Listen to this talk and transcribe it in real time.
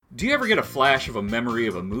Do you ever get a flash of a memory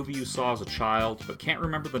of a movie you saw as a child, but can't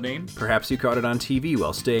remember the name? Perhaps you caught it on TV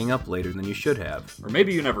while staying up later than you should have. Or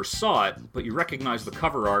maybe you never saw it, but you recognize the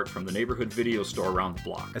cover art from the neighborhood video store around the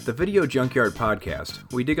block. At the Video Junkyard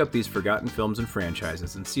Podcast, we dig up these forgotten films and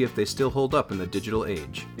franchises and see if they still hold up in the digital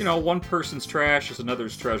age. You know, one person's trash is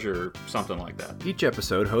another's treasure, something like that. Each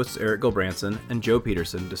episode, hosts Eric Gilbranson and Joe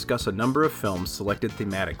Peterson discuss a number of films selected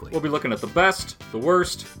thematically. We'll be looking at the best, the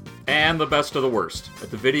worst, and the best of the worst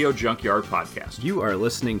at the Video Junkyard Podcast. You are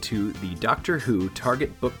listening to the Doctor Who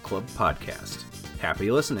Target Book Club Podcast.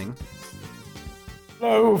 Happy listening.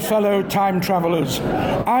 Hello, fellow time travelers.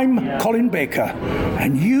 I'm Colin Baker,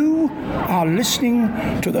 and you are listening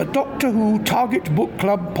to the Doctor Who Target Book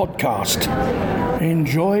Club Podcast.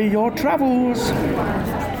 Enjoy your travels.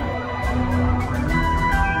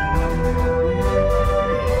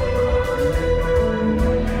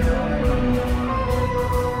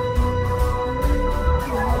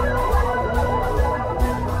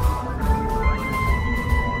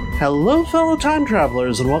 Hello, fellow time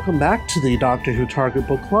travelers, and welcome back to the Doctor Who Target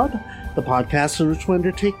Book Club, the podcast in which we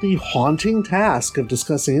undertake the haunting task of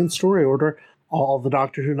discussing in story order all the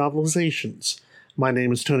Doctor Who novelizations. My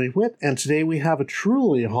name is Tony Witt, and today we have a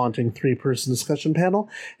truly haunting three-person discussion panel,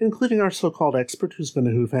 including our so-called expert who's been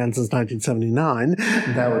a Who fan since 1979.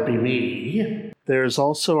 That would be me. There's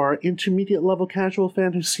also our intermediate-level casual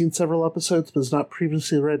fan who's seen several episodes but has not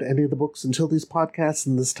previously read any of the books until these podcasts,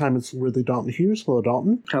 and this time it's Worthy Dalton Hughes. Hello,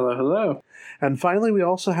 Dalton. Hello, hello. And finally, we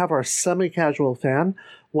also have our semi-casual fan,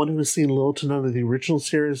 one who has seen little to none of the original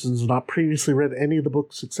series and has not previously read any of the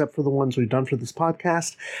books except for the ones we've done for this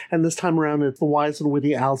podcast. And this time around, it's the wise and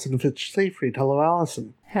witty Alison Fitch-Seyfried. Hello,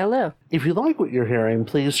 Alison. Hello. If you like what you're hearing,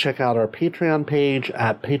 please check out our Patreon page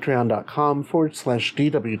at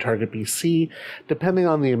patreon.com/DWTargetBC. Depending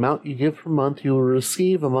on the amount you give per month, you will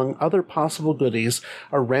receive, among other possible goodies,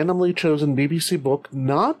 a randomly chosen BBC book,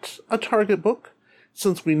 not a Target book,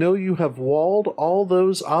 since we know you have walled all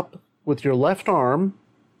those up with your left arm.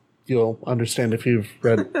 You'll understand if you've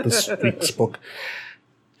read this week's book.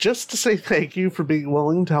 Just to say thank you for being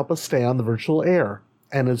willing to help us stay on the virtual air.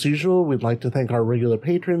 And as usual, we'd like to thank our regular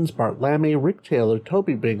patrons, Bart Lammy, Rick Taylor,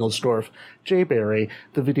 Toby Bingelsdorf, Jay Barry,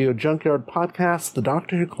 the Video Junkyard Podcast, the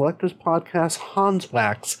Doctor Who Collectors Podcast, Hans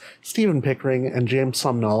Wax, Stephen Pickering, and James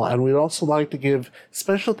Sumnall. And we'd also like to give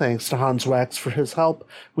special thanks to Hans Wax for his help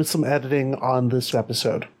with some editing on this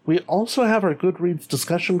episode. We also have our Goodreads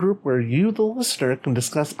discussion group where you, the listener, can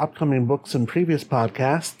discuss upcoming books and previous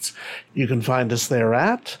podcasts. You can find us there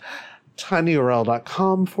at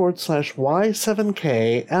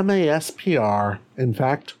tinyurl.com/Y7KMASPR. In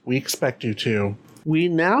fact, we expect you to. We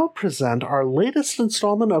now present our latest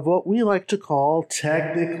installment of what we like to call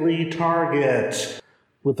Technically Target,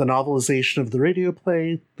 with the novelization of the radio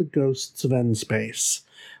play, The Ghosts of N-Space.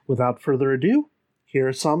 Without further ado, here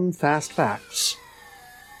are some fast facts.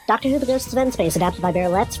 Doctor Who The Ghosts of N-Space, adapted by Bear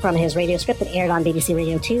Letts from his radio script that aired on BBC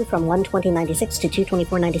Radio 2 from 1/20/96 to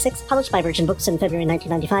 2/24/96, published by Virgin Books in February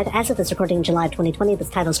 1995. As of this recording in July of 2020, this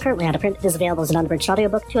title is currently out of print. It is available as an unabridged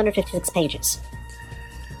audiobook, 256 pages.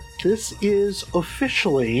 This is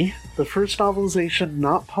officially the first novelization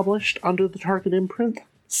not published under the Target imprint,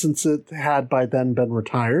 since it had by then been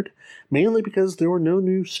retired, mainly because there were no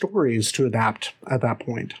new stories to adapt at that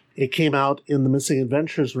point. It came out in the Missing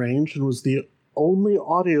Adventures range and was the only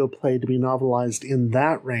audio play to be novelized in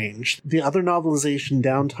that range. The other novelization,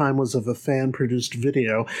 Downtime, was of a fan-produced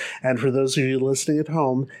video, and for those of you listening at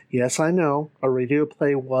home, yes, I know, a radio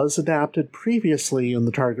play was adapted previously in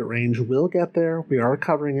the Target range. We'll get there. We are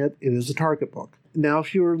covering it. It is a Target book. Now,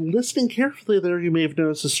 if you were listening carefully there, you may have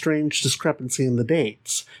noticed a strange discrepancy in the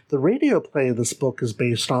dates. The radio play this book is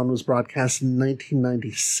based on was broadcast in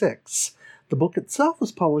 1996. The book itself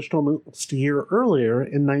was published almost a year earlier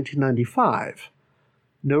in 1995.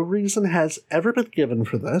 No reason has ever been given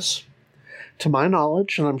for this. To my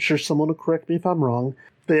knowledge, and I'm sure someone will correct me if I'm wrong,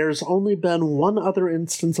 there's only been one other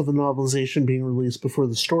instance of a novelization being released before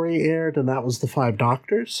the story aired, and that was The Five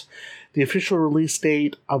Doctors. The official release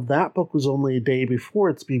date of that book was only a day before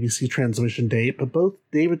its BBC transmission date, but both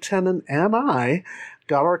David Tennant and I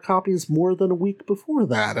got our copies more than a week before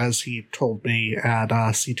that, as he told me at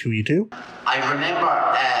C2E2. I remember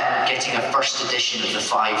getting a first edition of The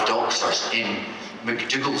Five Doctors in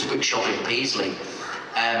McDougall's bookshop in Paisley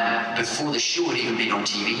before the show had even been on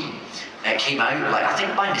TV. It came out, I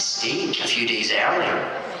think by mistake, a few days earlier.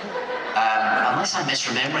 I'm unless I'm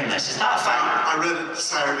misremembering this. Is that a fact? I read it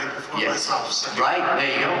Saturday before myself. So. Right,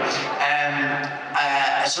 there you go.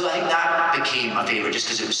 So I think that became my favourite just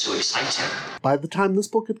because it was so exciting. By the time this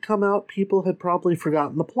book had come out, people had probably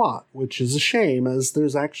forgotten the plot, which is a shame, as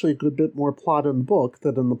there's actually a good bit more plot in the book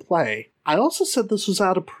than in the play. I also said this was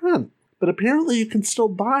out of print, but apparently you can still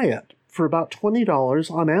buy it for about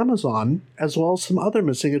 $20 on Amazon, as well as some other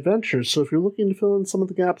missing adventures. So if you're looking to fill in some of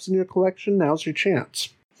the gaps in your collection, now's your chance.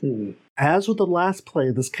 As with the last play,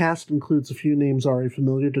 this cast includes a few names already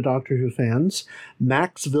familiar to Doctor Who fans.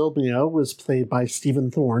 Max Vilmio was played by Stephen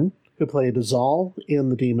Thorne, who played Azal in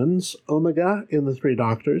The Demons, Omega in The Three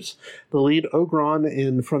Doctors, the lead Ogron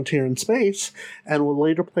in Frontier in Space, and will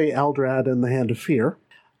later play Eldrad in The Hand of Fear.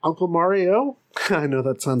 Uncle Mario, I know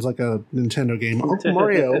that sounds like a Nintendo game. Uncle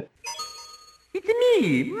Mario It's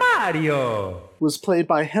me, Mario! Was played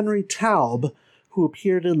by Henry Taub, who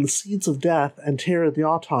appeared in The Seeds of Death and Terror of the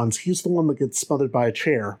Autons. He's the one that gets smothered by a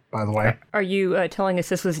chair, by the way. Are you telling us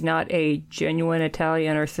this was not a genuine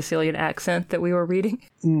Italian or Sicilian accent that we were reading?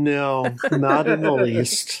 No, not in the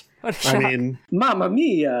least. What a shock. I mean, Mamma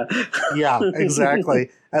mia! yeah, exactly.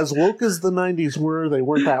 As woke as the 90s were, they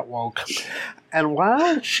weren't that woke. And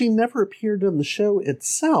while she never appeared in the show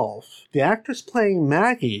itself, the actress playing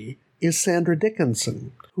Maggie is Sandra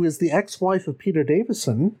Dickinson, who is the ex-wife of Peter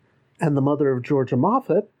Davison and the mother of Georgia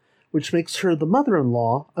Moffat, which makes her the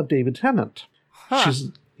mother-in-law of David Tennant. Huh.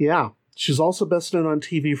 She's also best known on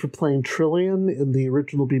TV for playing Trillian in the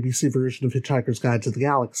original BBC version of Hitchhiker's Guide to the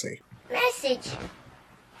Galaxy. Message.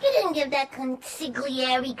 You didn't give that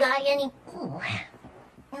consigliere guy any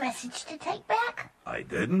message to take back? I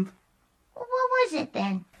didn't. Well, what was it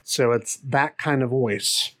then? So it's that kind of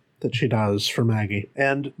voice that she does for Maggie.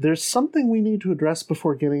 And there's something we need to address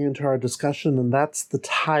before getting into our discussion, and that's the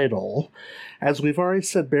title. As we've already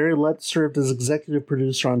said, Barry Letts served as executive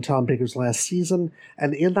producer on Tom Baker's last season,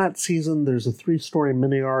 and in that season there's a 3-story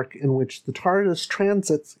mini-arc in which the TARDIS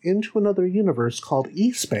transits into another universe called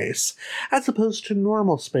E-Space, as opposed to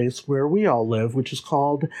normal space where we all live, which is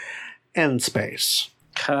called N-Space.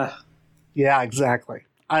 Yeah, exactly.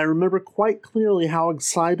 I remember quite clearly how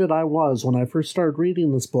excited I was when I first started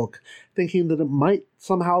reading this book, thinking that it might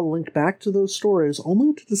somehow link back to those stories,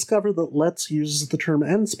 only to discover that Letts uses the term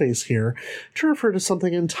N-Space here to refer to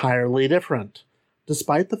something entirely different,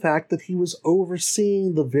 despite the fact that he was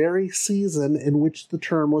overseeing the very season in which the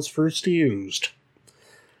term was first used.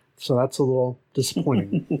 So that's a little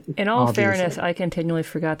disappointing. In all obviously. fairness, I continually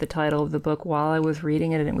forgot the title of the book while I was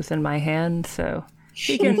reading it, and it was in my hand, so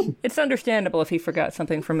it's understandable if he forgot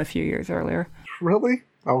something from a few years earlier. Really?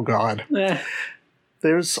 Oh, God.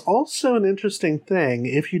 There's also an interesting thing.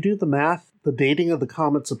 If you do the math, the dating of the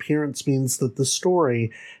comet's appearance means that the story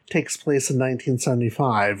takes place in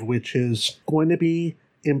 1975, which is going to be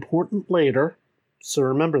important later. So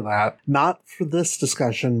remember that. Not for this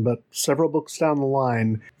discussion, but several books down the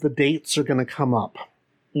line, the dates are going to come up.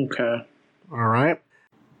 Okay. All right.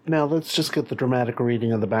 Now let's just get the dramatic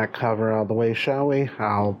reading of the back cover out of the way, shall we?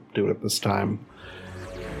 I'll do it this time.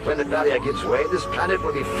 When the barrier gives way, this planet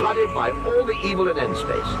will be flooded by all the evil in N-Space.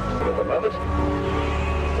 At the moment,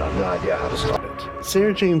 I have no idea how to stop it.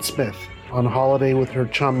 Sarah Jane Smith, on holiday with her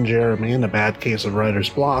chum Jeremy in a bad case of writer's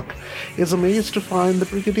block, is amazed to find the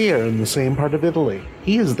Brigadier in the same part of Italy.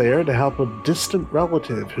 He is there to help a distant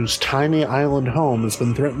relative whose tiny island home has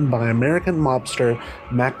been threatened by American mobster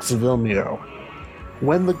Max Vilmio.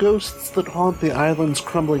 When the ghosts that haunt the island's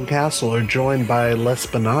crumbling castle are joined by less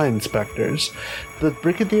benign specters, the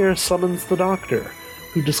Brigadier summons the Doctor,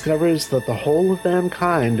 who discovers that the whole of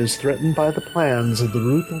mankind is threatened by the plans of the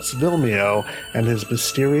ruthless Vilmio and his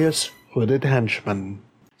mysterious hooded henchmen.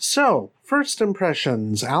 So, first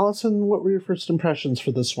impressions. Allison, what were your first impressions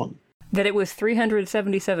for this one? That it was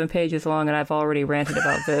 377 pages long, and I've already ranted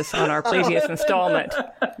about this on our previous installment.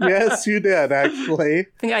 Yes, you did, actually. I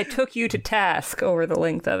think I took you to task over the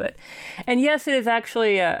length of it. And yes, it is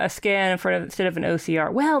actually a scan in front of instead of an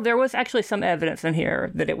OCR. Well, there was actually some evidence in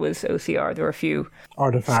here that it was OCR. There were a few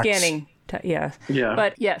artifacts. Scanning, yeah.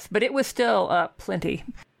 But yes, but it was still plenty.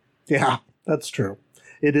 Yeah, that's true.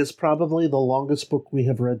 It is probably the longest book we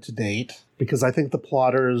have read to date, because I think The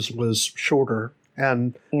Plotters was shorter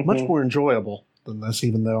and much more enjoyable than this,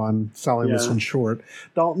 even though I'm selling this one short.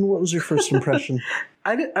 Dalton, what was your first impression?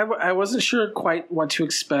 I wasn't sure quite what to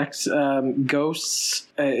expect. Ghosts,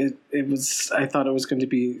 I thought it was going to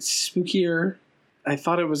be spookier. I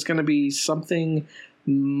thought it was going to be something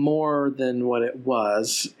more than what it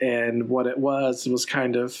was. And what it was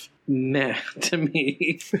kind of meh to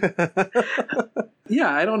me. Yeah,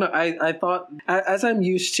 I don't know. I thought, as I'm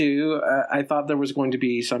used to, I thought there was going to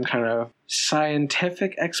be some kind of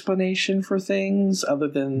scientific explanation for things other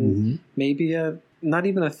than maybe not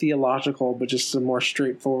even a theological, but just a more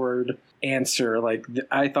straightforward answer. Like,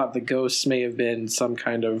 I thought the ghosts may have been some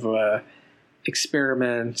kind of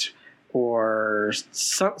experiment or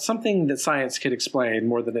something that science could explain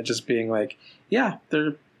more than it just being like, yeah,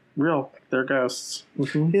 they're real. They're ghosts.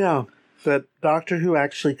 Yeah, that Doctor Who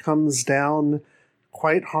actually comes down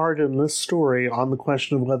quite hard in this story on the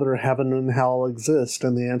question of whether heaven and hell exist,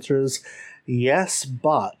 and the answer is yes,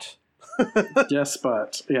 but. Yes,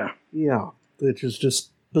 but. Yeah. Yeah, which is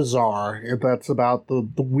just bizarre. That's about the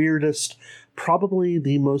weirdest, probably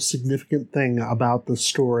the most significant thing about the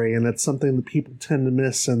story, and it's something that people tend to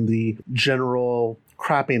miss in the general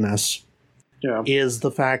crappiness, is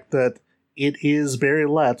the fact that it is Barry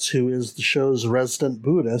Letts, who is the show's resident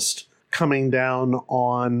Buddhist, coming down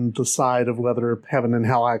on the side of whether heaven and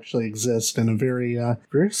hell actually exist in a very,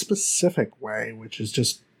 very specific way, which is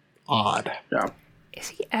just odd. Yeah. Is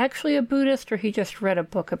he actually a Buddhist, or he just read a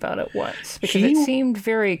book about it once? Because it seemed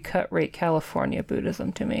very cut-rate California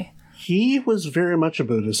Buddhism to me. He was very much a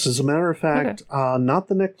Buddhist. As a matter of fact, not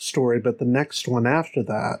the next story, but the next one after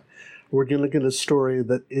that, we're going to get a story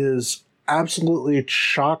that is absolutely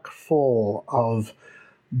chock full of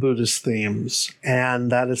Buddhist themes, and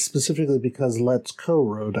that is specifically because Letts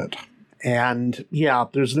co-wrote it. And yeah,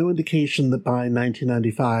 there's no indication that by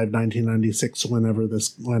 1995, 1996, whenever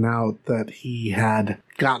this went out, that he had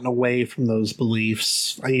gotten away from those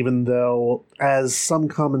beliefs, even though, as some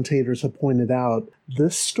commentators have pointed out,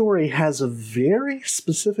 this story has a very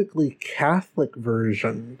specifically Catholic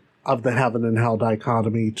version of the heaven and hell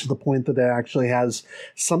dichotomy, to the point that it actually has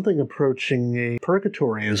something approaching a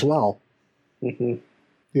purgatory as well.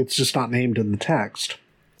 It's just not named in the text.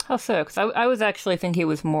 How so? Because I was actually thinking it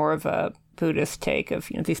was more of a Buddhist take of,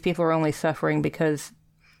 these people are only suffering because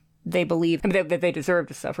they believe that they deserve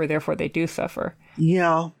to suffer, therefore they do suffer.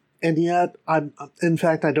 Yeah, and yet, in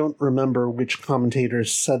fact, I don't remember which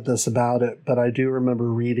commentators said this about it, but I do remember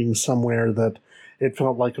reading somewhere that it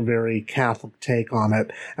felt like a very Catholic take on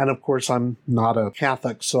it. And of course, I'm not a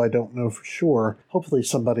Catholic, so I don't know for sure. Hopefully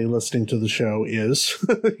somebody listening to the show is.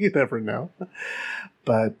 You never know.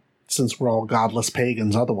 But since we're all godless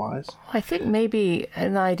pagans otherwise. I think maybe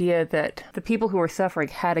an idea that the people who were suffering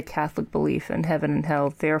had a Catholic belief in heaven and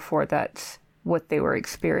hell, therefore that's what they were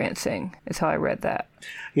experiencing, is how I read that.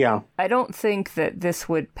 Yeah. I don't think that this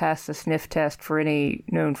would pass the sniff test for any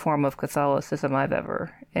known form of Catholicism I've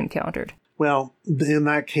ever encountered. Well, in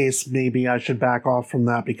that case, maybe I should back off from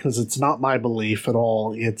that, because it's not my belief at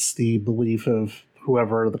all. It's the belief of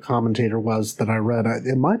whoever the commentator was that I read.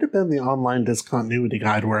 It might have been the Online Discontinuity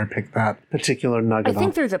Guide where I picked that particular nugget. I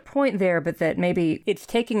think there's a point there, but that maybe it's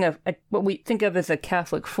taking what we think of as a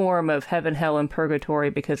Catholic form of heaven, hell, and purgatory,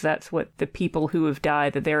 because that's what the people who have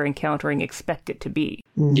died that they're encountering expect it to be.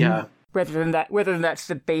 Yeah. Rather than that's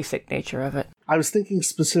the basic nature of it. I was thinking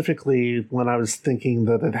specifically, when I was thinking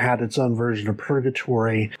that it had its own version of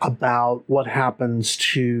purgatory, about what happens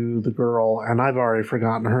to the girl, and I've already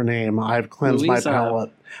forgotten her name. I've cleansed my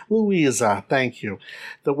palate. Louisa, thank you.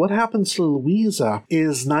 That what happens to Louisa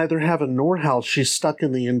is neither heaven nor hell. She's stuck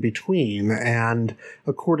in the in-between, and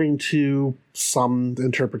according to some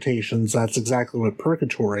interpretations, that's exactly what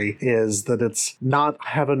purgatory is, that it's not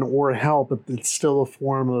heaven or hell, but it's still a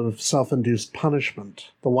form of self-induced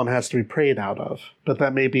punishment that one has to be prayed out of. But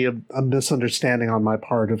that may be a misunderstanding on my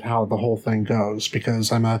part of how the whole thing goes,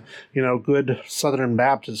 because I'm a, good Southern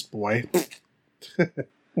Baptist boy.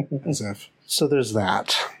 As if. So there's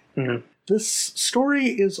that. Mm-hmm. This story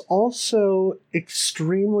is also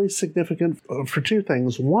extremely significant for two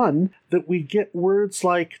things. One, that we get words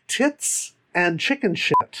like tits and chicken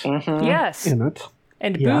shit Yes. in it.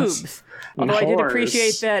 And boobs. Although I did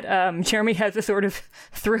appreciate that Jeremy has a sort of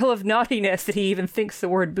thrill of naughtiness that he even thinks the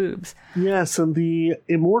word boobs. Yes, and the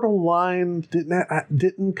immortal line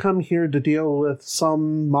didn't come here to deal with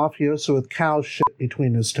some mafioso with cow shit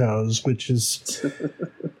between his toes, which is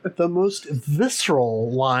the most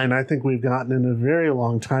visceral line I think we've gotten in a very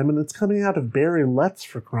long time, and it's coming out of Barry Letts,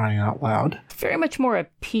 for crying out loud. It's very much more a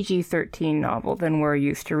PG-13 novel than we're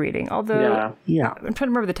used to reading, although yeah. I'm trying to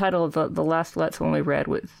remember the title of the last Letts one we read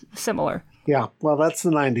was similar. Yeah, well, that's the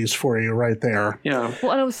 90s for you right there. Yeah.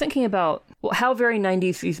 Well, and I was thinking about how very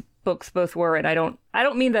 90s these books both were, and I don't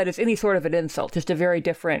mean that as any sort of an insult, just a very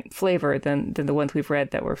different flavor than the ones we've read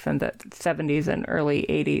that were from the 70s and early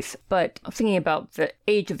 80s. But I'm thinking about the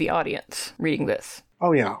age of the audience reading this.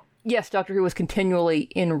 Oh, yeah. Yes, Doctor Who was continually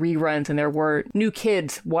in reruns, and there were new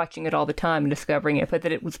kids watching it all the time and discovering it, but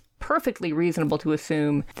that it was perfectly reasonable to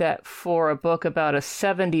assume that for a book about a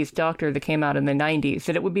 70s Doctor that came out in the 90s,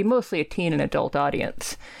 that it would be mostly a teen and adult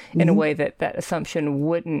audience in a way that that assumption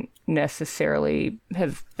wouldn't necessarily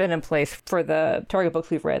have been in place for the Target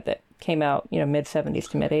books we've read that came out, mid-70s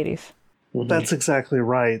to mid-80s. That's exactly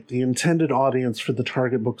right. The intended audience for the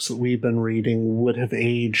Target books that we've been reading would have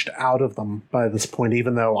aged out of them by this point,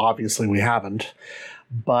 even though obviously we haven't.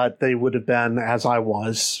 But they would have been, as I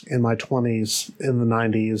was, in my 20s in the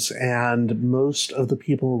 90s, and most of the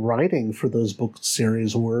people writing for those book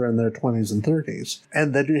series were in their 20s and 30s.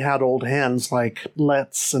 And then you had old hands like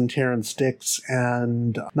Letts and Terrence Dicks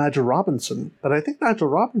and Nigel Robinson. But I think Nigel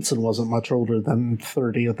Robinson wasn't much older than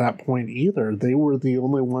 30 at that point either. They were the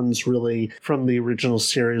only ones really from the original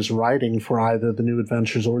series writing for either the New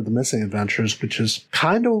Adventures or the Missing Adventures, which is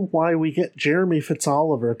kind of why we get Jeremy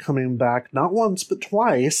Fitz-Oliver coming back not once but twice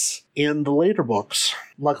in the later books.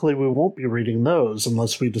 Luckily, we won't be reading those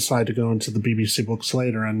unless we decide to go into the BBC books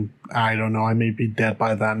later, and I don't know, I may be dead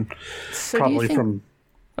by then. So probably from...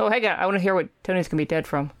 Oh, hang on, I want to hear what Tony's going to be dead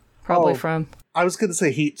from. Probably from... I was going to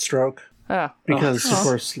say heat stroke. Because, of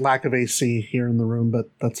course, lack of AC here in the room, but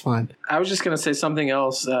that's fine. I was just going to say something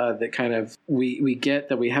else that kind of we get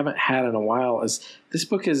that we haven't had in a while is this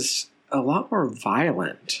book is a lot more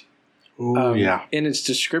violent. Yeah. In its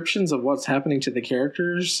descriptions of what's happening to the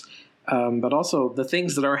characters, but also the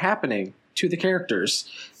things that are happening to the characters.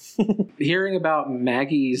 Hearing about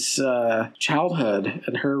Maggie's childhood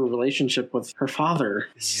and her relationship with her father,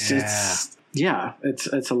 it's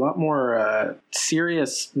a lot more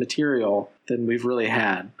serious material than we've really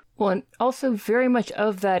had. Well, and also very much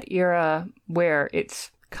of that era where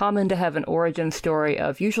it's common to have an origin story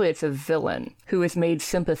of, usually it's a villain who is made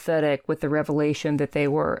sympathetic with the revelation that they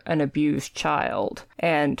were an abused child.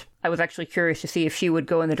 And I was actually curious to see if she would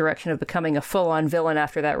go in the direction of becoming a full-on villain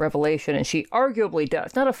after that revelation, and she arguably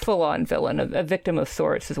does. Not a full-on villain, a victim of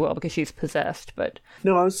sorts as well, because she's possessed, but...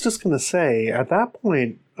 No, I was just going to say, at that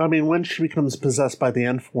point, I mean, when she becomes possessed by the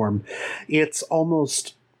End Form, it's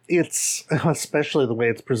especially the way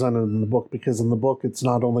it's presented in the book, because in the book it's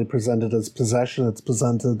not only presented as possession, it's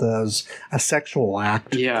presented as a sexual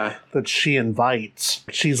act that she invites.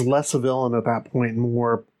 She's less a villain at that point,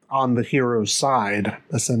 more on the hero's side,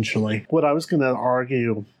 essentially. What I was going to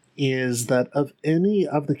argue is that of any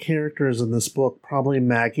of the characters in this book, probably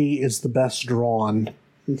Maggie is the best drawn.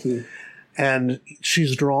 Mm-hmm. And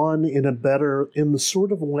she's drawn in the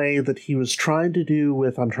sort of way that he was trying to do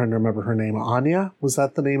with, I'm trying to remember her name, Anya? Was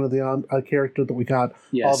that the name of the character that we got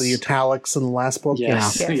all the italics in the last book?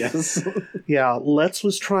 Yes. Yes. Yeah, Letts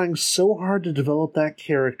was trying so hard to develop that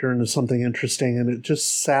character into something interesting, and it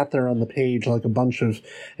just sat there on the page like a bunch of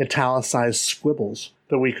italicized squibbles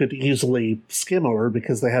that we could easily skim over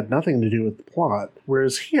because they had nothing to do with the plot.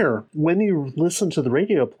 Whereas here, when you listen to the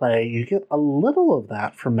radio play, you get a little of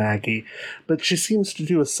that from Maggie, but she seems to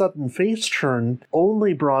do a sudden face turn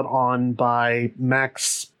only brought on by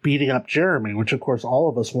Max beating up Jeremy, which of course all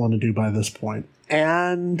of us want to do by this point.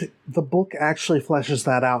 And the book actually fleshes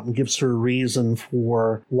that out and gives her a reason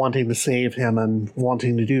for wanting to save him and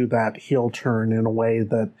wanting to do that heel turn in a way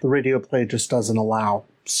that the radio play just doesn't allow.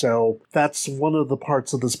 So that's one of the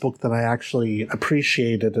parts of this book that I actually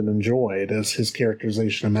appreciated and enjoyed, is his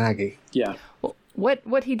characterization of Maggie. Yeah. Well,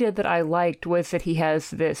 what he did that I liked was that he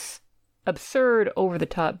has this absurd,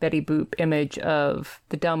 over-the-top Betty Boop image of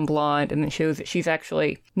the dumb blonde, and then shows that she's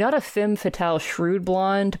actually not a femme fatale shrewd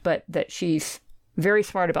blonde, but that she's very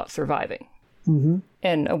smart about surviving. Mm-hmm.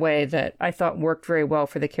 In a way that I thought worked very well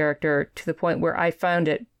for the character, to the point where I found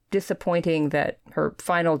it disappointing that her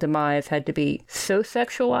final demise had to be so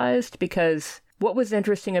sexualized, because what was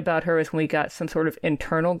interesting about her is when we got some sort of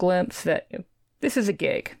internal glimpse that this is a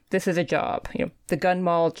gig, this is a job, the gun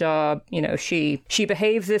mall job, she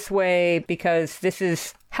behaves this way because this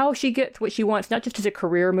is how she gets what she wants, not just as a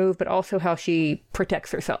career move, but also how she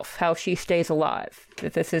protects herself, how she stays alive,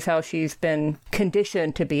 that this is how she's been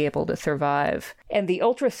conditioned to be able to survive. And the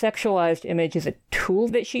ultra-sexualized image is a tool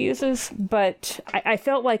that she uses, but I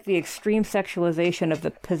felt like the extreme sexualization of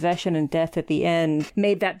the possession and death at the end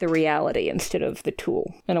made that the reality instead of the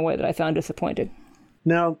tool, in a way that I found disappointing.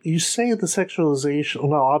 Now, you say the sexualization,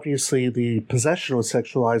 well, obviously the possession was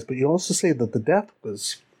sexualized, but you also say that the death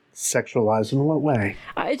was sexualized. In what way?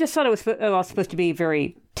 I just thought it was supposed to be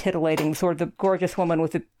very titillating, sort of the gorgeous woman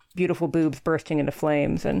with the beautiful boobs bursting into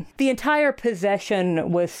flames. And the entire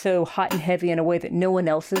possession was so hot and heavy in a way that no one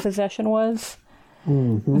else's possession was.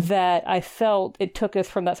 that I felt it took us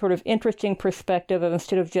from that sort of interesting perspective of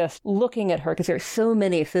instead of just looking at her, because there's so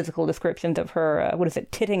many physical descriptions of her,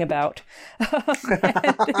 titting about.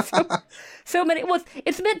 so many. Well,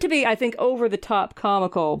 it's meant to be, I think, over the top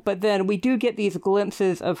comical, but then we do get these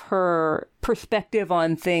glimpses of her perspective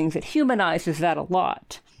on things. It humanizes that a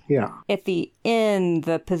lot. Yeah. At the end,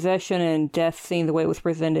 the possession and death scene, the way it was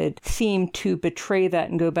presented, seemed to betray that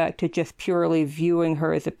and go back to just purely viewing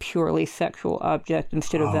her as a purely sexual object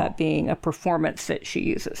instead of that being a performance that she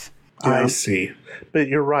uses. I see. But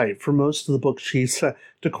you're right. For most of the book, she's,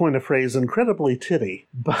 to coin a phrase, incredibly titty.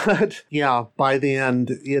 But yeah, by the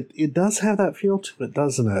end, it does have that feel to it,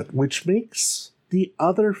 doesn't it? Which makes the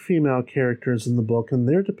other female characters in the book and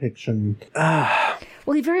their depiction...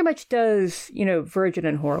 Well, he very much does, virgin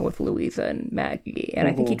and whore with Louisa and Maggie. And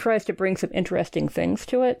I think he tries to bring some interesting things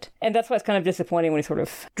to it. And that's why it's kind of disappointing when he sort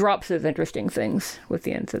of drops those interesting things with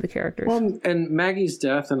the ends of the characters. Well, and Maggie's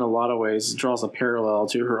death, in a lot of ways, draws a parallel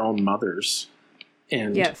to her own mother's.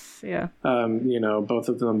 And, yes, yeah. Both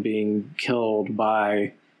of them being killed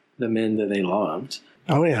by the men that they loved.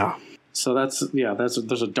 Oh, yeah. So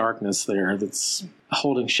there's a darkness there that's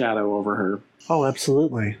holding shadow over her. Oh,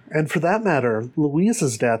 absolutely. And for that matter,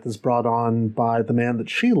 Louisa's death is brought on by the man that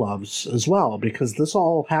she loves as well, because this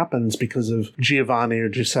all happens because of Giovanni or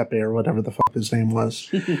Giuseppe or whatever the fuck his name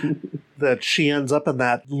was. That she ends up in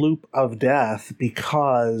that loop of death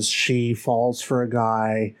because she falls for a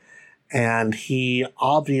guy, and he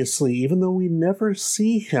obviously, even though we never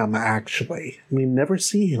see him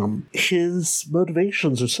his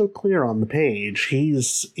motivations are so clear on the page.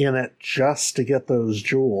 He's in it just to get those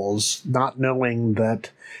jewels, not knowing that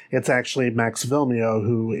it's actually Max Vilmio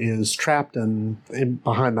who is trapped in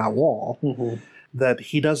behind that wall, that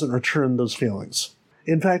he doesn't return those feelings.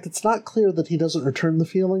 In fact, it's not clear that he doesn't return the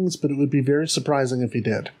feelings, but it would be very surprising if he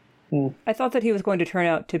did. I thought that he was going to turn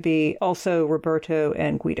out to be also Roberto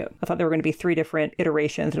and Guido. I thought there were going to be 3 different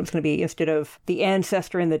iterations, and it was going to be, instead of the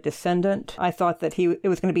ancestor and the descendant, I thought that it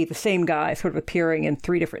was going to be the same guy sort of appearing in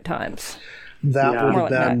 3 different times. That would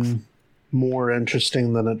have been more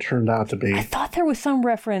interesting than it turned out to be. I thought there was some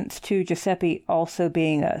reference to Giuseppe also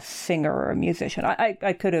being a singer or a musician.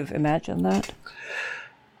 I could have imagined that.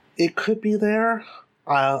 It could be there.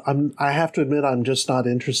 I have to admit I'm just not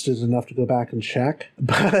interested enough to go back and check,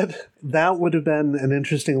 but that would have been an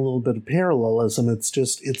interesting little bit of parallelism.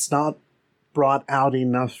 It's not brought out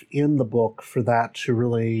enough in the book for that to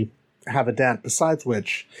really have a dent. Besides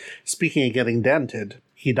which, speaking of getting dented,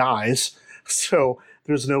 he dies, so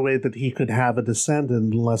there's no way that he could have a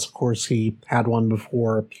descendant unless, of course, he had one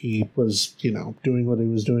before he was, doing what he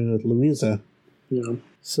was doing with Louisa. Yeah.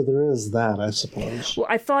 So there is that, I suppose. Well,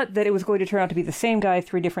 I thought that it was going to turn out to be the same guy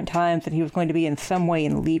 3 different times, and he was going to be in some way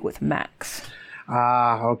in league with Max.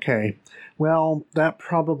 Ah, okay. Well, that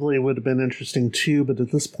probably would have been interesting too, but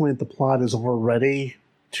at this point the plot is already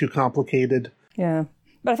too complicated. Yeah.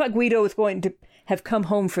 But I thought Guido was going to have come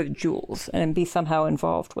home for the jewels and be somehow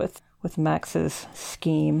involved with Max's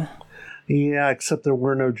scheme. Yeah, except there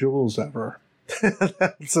were no jewels ever.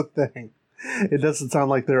 That's the thing. It doesn't sound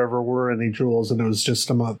like there ever were any jewels, and it was just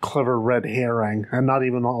a clever red herring, and not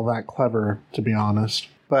even all that clever, to be honest.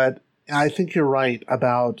 But I think you're right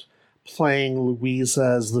about playing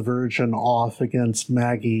Louisa as the virgin off against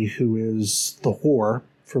Maggie, who is the whore,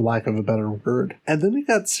 for lack of a better word. And then you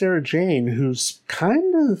got Sarah Jane, who's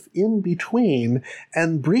kind of in between,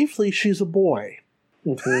 and briefly she's a boy.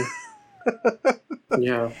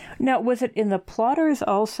 Yeah. Now, was it in the Plotters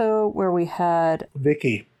also where we had...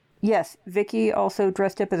 Vicky. Yes, Vicky also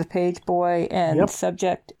dressed up as a page boy and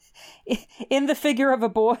subject in the figure of a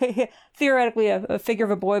boy, theoretically a figure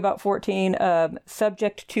of a boy about 14,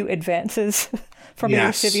 subject to advances from a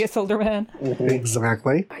lascivious older man.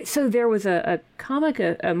 Exactly. So there was a comic,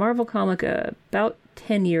 a Marvel comic about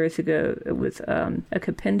 10 years ago. It was a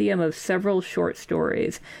compendium of several short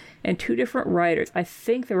stories. And 2 different writers, I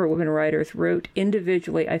think they were women writers, wrote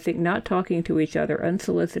individually, I think not talking to each other,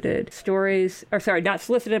 unsolicited stories, not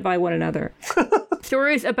solicited by one another.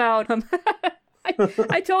 Stories about,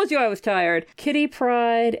 I told you I was tired. Kitty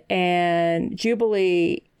Pryde and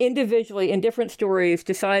Jubilee individually in different stories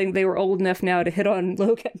deciding they were old enough now to hit on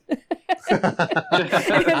Logan.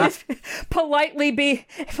 And politely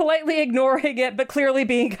ignoring it, but clearly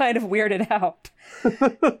being kind of weirded out.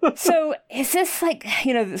 So is this like,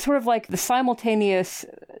 sort of like the simultaneous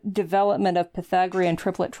development of Pythagorean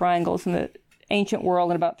triplet triangles in the ancient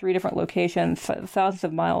world in about 3 different locations, thousands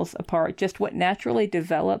of miles apart, just what naturally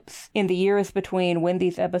develops in the years between when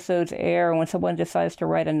these episodes air and when someone decides to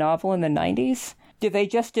write a novel in the 90s? Did they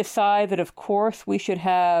just decide that, of course, we should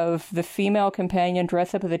have the female companion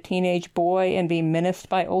dress up as a teenage boy and be menaced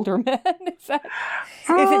by older men? Is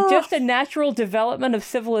it just a natural development of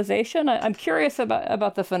civilization? I'm curious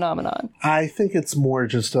about the phenomenon. I think it's more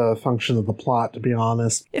just a function of the plot, to be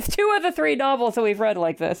honest. It's 2 of the 3 novels that we've read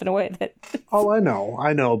like this in a way that... Oh,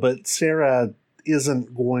 I know, but Sarah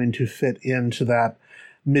isn't going to fit into that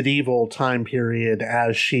medieval time period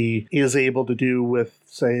as she is able to do with,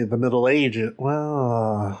 say, the Middle Ages.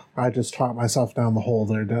 Well, I just talked myself down the hole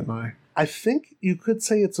there, didn't I? I think you could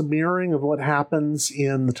say it's a mirroring of what happens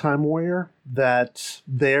in The Time Warrior, that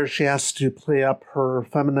there she has to play up her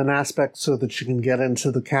feminine aspect so that she can get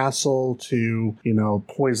into the castle to,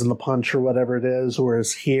 poison the punch or whatever it is,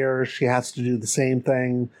 whereas here she has to do the same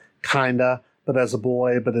thing, kinda, but as a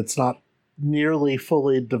boy, but it's not nearly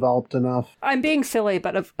fully developed enough. I'm being silly,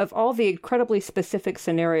 but of all the incredibly specific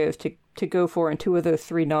scenarios to go for in 2 of those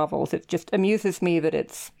 3 novels, it just amuses me that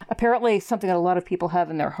it's apparently something that a lot of people have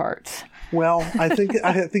in their hearts. Well, I think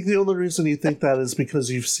the only reason you think that is because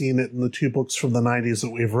you've seen it in the 2 books from the 90s that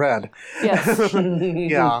we've read. Yes.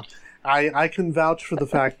 Yeah. I can vouch for the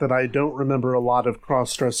fact that I don't remember a lot of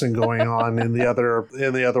cross-dressing going on in the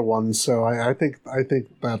other ones, so I think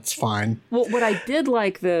that's fine. Well, what I did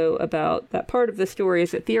like though about that part of the story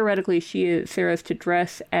is that theoretically Sarah's to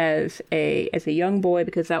dress as a young boy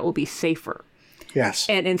because that will be safer. Yes.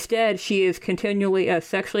 And instead, she is continually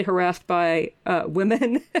sexually harassed by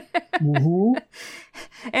women mm-hmm.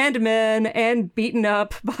 and men and beaten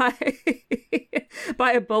up by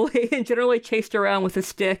a bully and generally chased around with a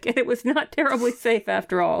stick. And it was not terribly safe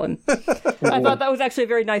after all. And I thought that was actually a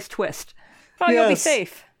very nice twist. Oh, yes. You'll be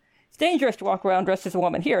safe. It's dangerous to walk around dressed as a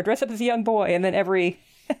woman. Here, dress up as a young boy. And then every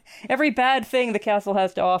bad thing the castle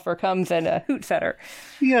has to offer comes and hoots at her.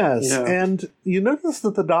 Yes, yeah. And you notice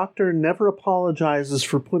that the doctor never apologizes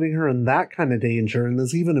for putting her in that kind of danger and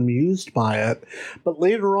is even amused by it. But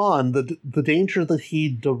later on, the danger that he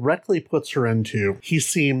directly puts her into, he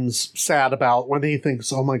seems sad about when he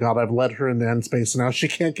thinks, oh my God, I've led her into end space and now she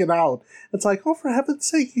can't get out. It's like, oh, for heaven's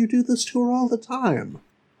sake, you do this to her all the time.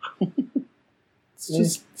 It's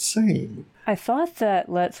just insane. I thought that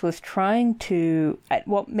Letts was trying to,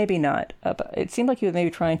 well, maybe not, but it seemed like he was maybe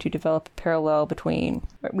trying to develop a parallel between,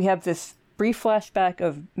 we have this brief flashback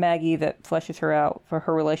of Maggie that fleshes her out for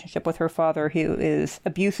her relationship with her father, who is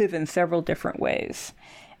abusive in several different ways.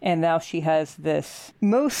 And now she has this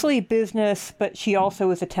mostly business, but she also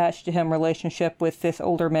is attached to him relationship with this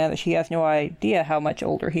older man that she has no idea how much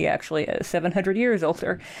older he actually is. 700 years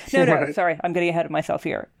older. No, right. Sorry, I'm getting ahead of myself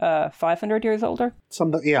here. 500 years older?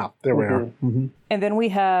 Yeah, there we are. Mm-hmm. And then we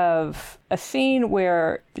have a scene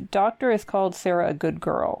where the doctor has called Sarah a good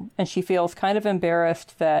girl, and she feels kind of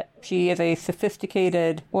embarrassed that she is a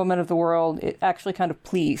sophisticated woman of the world, actually kind of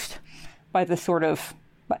pleased by this sort of,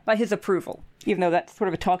 by his approval, even though that's sort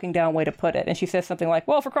of a talking down way to put it. And she says something like,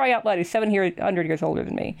 well, for crying out loud, he's 700 years older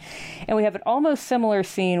than me. And we have an almost similar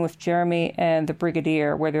scene with Jeremy and the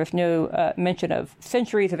Brigadier, where there's no mention of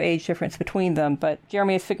centuries of age difference between them, but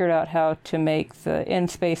Jeremy has figured out how to make the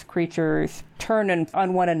in-space creatures turn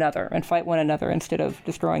on one another and fight one another instead of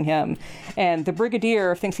destroying him. And the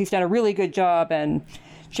Brigadier thinks he's done a really good job, and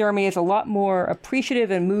Jeremy is a lot more appreciative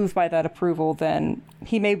and moved by that approval than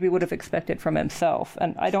he maybe would have expected from himself.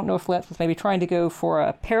 And I don't know if Letts was maybe trying to go for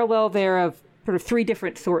a parallel there of sort of 3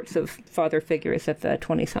 different sorts of father figures that the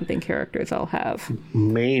 20-something characters all have.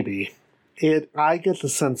 Maybe. I get the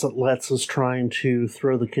sense that Letts is trying to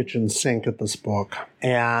throw the kitchen sink at this book.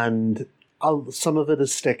 And some of it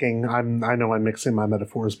is sticking. I know I'm mixing my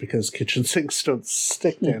metaphors because kitchen sinks don't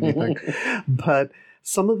stick to anything. But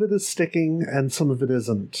some of it is sticking and some of it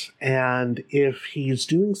isn't. And if he's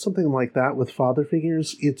doing something like that with father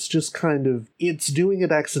figures, it's just it's doing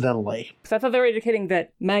it accidentally. So I thought they were indicating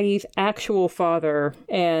that Maggie's actual father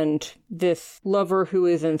and this lover who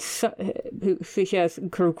is who she has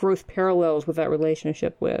kind of gross parallels with that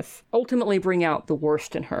relationship with, ultimately bring out the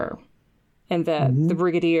worst in her. And that the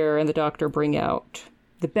Brigadier and the Doctor bring out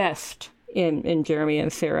the best in Jeremy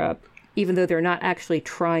and Sarah, even though they're not actually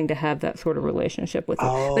trying to have that sort of relationship with him.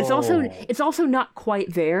 Oh. But it's also not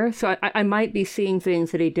quite there, so I might be seeing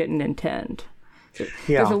things that he didn't intend. So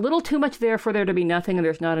there's a little too much there for there to be nothing, and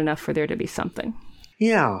there's not enough for there to be something.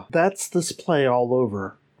 Yeah, that's this play all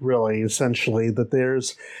over, really, essentially, that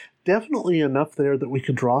there's definitely enough there that we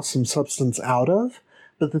could draw some substance out of,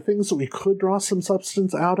 but the things that we could draw some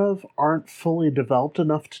substance out of aren't fully developed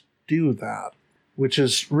enough to do that, which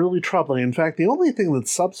is really troubling. In fact, the only thing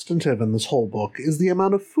that's substantive in this whole book is the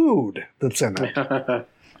amount of food that's in it.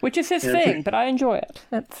 Which is his thing, but I enjoy it.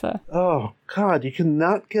 That's Oh, God, you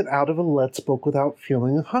cannot get out of a Let's book without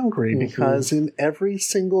feeling hungry, because in every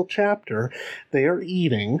single chapter, they are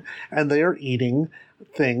eating, and they are eating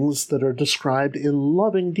things that are described in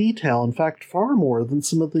loving detail. In fact, far more than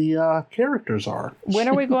some of the characters are. When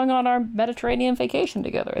are we going on our Mediterranean vacation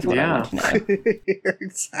together is what I want to know.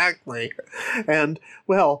 Exactly. And,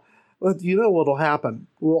 well, you know what'll happen.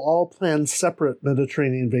 We'll all plan separate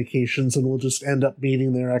Mediterranean vacations, and we'll just end up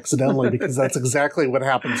meeting there accidentally, because that's exactly what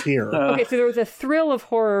happens here. Okay, so there was a thrill of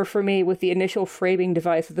horror for me with the initial framing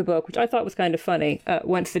device of the book, which I thought was kind of funny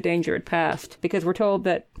once the danger had passed, because we're told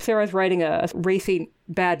that Sarah's writing a racy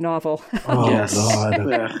bad novel. Oh, yes.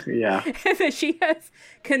 God. Yeah. And that she has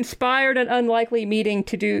conspired an unlikely meeting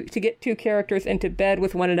to get two characters into bed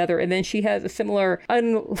with one another, and then she has a similar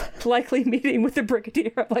unlikely meeting with the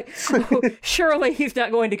Brigadier. I'm like, oh, surely he's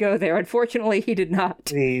not going to go there. Unfortunately, he did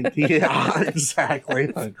not. Yeah, exactly.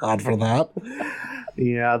 Thank God for that.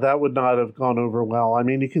 Yeah, that would not have gone over well. I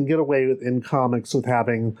mean, you can get away with in comics with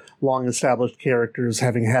having long-established characters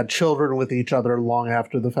having had children with each other long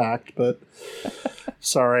after the fact, but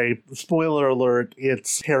sorry, spoiler alert,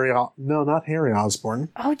 it's not Harry Osborn.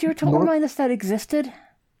 Oh, you were to remind us that existed?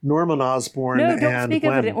 Norman Osborn no, and don't speak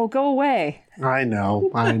of it. It will go away. I know.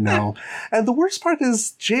 And the worst part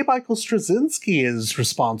is J. Michael Straczynski is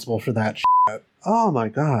responsible for that shit. Oh my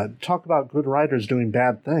God. Talk about good writers doing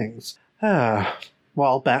bad things.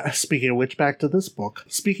 Well, speaking of which, back to this book.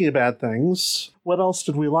 Speaking of bad things, what else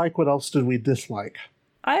did we like? What else did we dislike?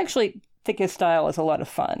 I actually think his style is a lot of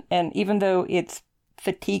fun. And even though it's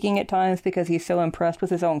fatiguing at times because he's so impressed with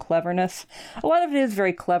his own cleverness, a lot of it is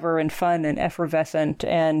very clever and fun and effervescent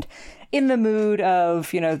and in the mood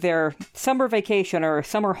of, their summer vacation or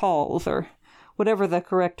summer halls or whatever the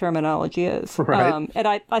correct terminology is. Right. And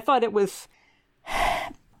I thought it was...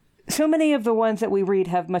 So many of the ones that we read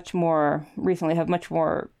much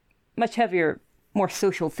heavier, more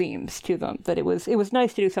social themes to them, that it was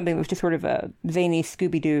nice to do something that was just sort of a zany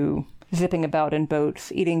Scooby-Doo, zipping about in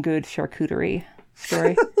boats, eating good charcuterie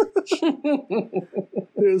story.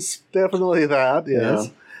 There's definitely that, yes.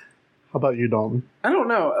 Yeah. How about you, Dalton? I don't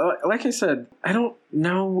know. Like I said, I don't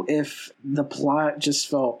know if the plot just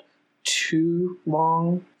felt too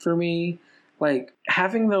long for me. Like,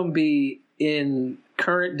 having them be in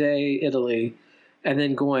current day Italy and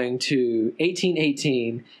then going to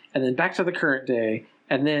 1818 and then back to the current day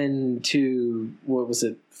and then to, what was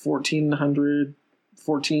it,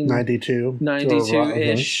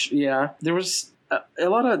 1492-ish. Yeah. There was a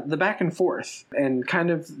lot of the back and forth and kind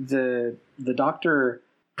of the Doctor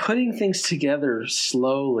putting things together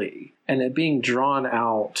slowly and it being drawn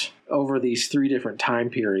out over these 3 different time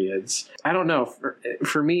periods. I don't know.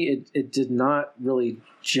 For me, it did not really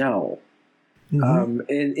gel. Mm-hmm.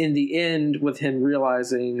 In the end, with him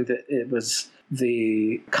realizing that it was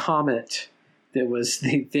the comet that was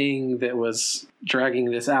the thing that was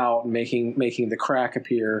dragging this out and making the crack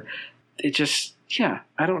appear, it just,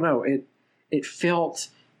 I don't know. It felt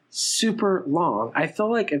super long. I feel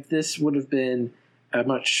like if this would have been a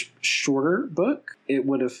much shorter book, it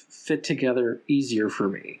would have fit together easier for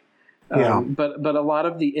me. But a lot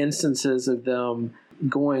of the instances of them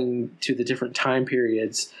going to the different time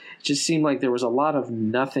periods just seemed like there was a lot of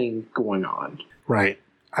nothing going on. Right.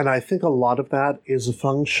 And I think a lot of that is a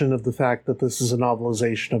function of the fact that this is a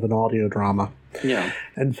novelization of an audio drama. Yeah.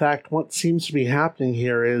 In fact, what seems to be happening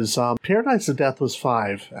here is Paradise of Death was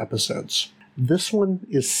 5 episodes. This one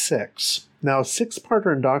is 6. Now, a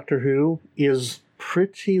 6-parter in Doctor Who is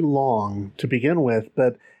pretty long to begin with,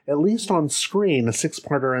 but at least on screen, a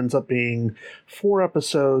 6-parter ends up being 4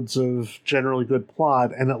 episodes of generally good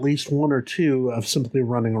plot and at least 1 or 2 of simply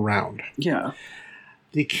running around. Yeah.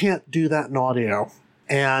 You can't do that in audio.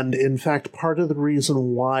 And in fact, part of the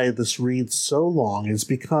reason why this reads so long is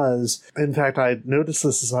because, in fact, I noticed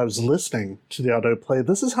this as I was listening to the audio play.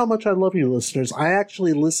 This is how much I love you, listeners. I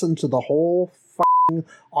actually listened to the whole f***ing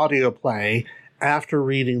audio play after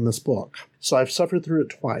reading this book. So I've suffered through it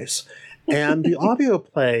twice. And the audio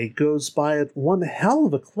play goes by at one hell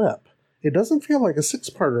of a clip. It doesn't feel like a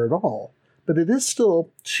 6-parter at all, but it is still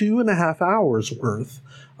 2.5 hours worth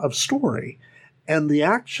of story. And the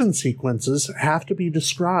action sequences have to be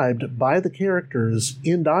described by the characters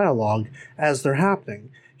in dialogue as they're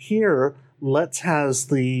happening. Here, Letts has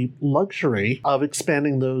the luxury of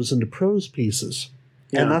expanding those into prose pieces.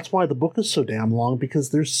 Yeah. And that's why the book is so damn long,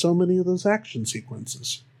 because there's so many of those action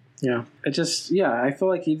sequences. Yeah, I feel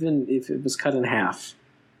like even if it was cut in half,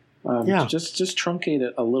 just truncate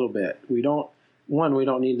it a little bit. We don't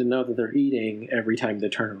need to know that they're eating every time they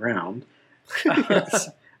turn around. Yes.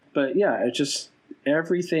 But yeah, it just,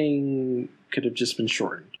 everything could have just been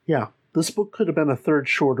shortened. Yeah, this book could have been a third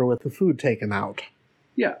shorter with the food taken out.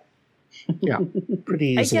 Yeah. Yeah,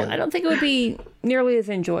 pretty easily. I don't think it would be nearly as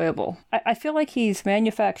enjoyable. I feel like he's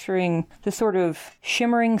manufacturing this sort of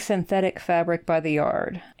shimmering synthetic fabric by the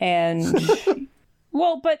yard. And,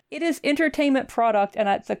 well, but it is entertainment product, and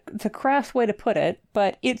it's a crass way to put it,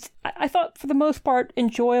 but I thought, for the most part,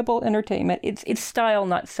 enjoyable entertainment. It's style,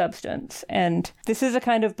 not substance. And this is a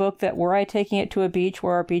kind of book that, were I taking it to a beach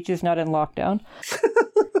where our beach is not in lockdown...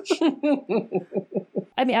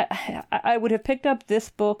 I mean, I would have picked up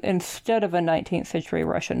this book instead of a 19th century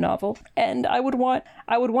Russian novel, and I would want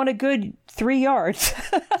a good 3 yards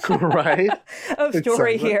right? of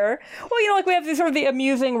story here. Well, like we have this sort of the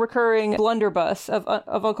amusing recurring blunderbuss of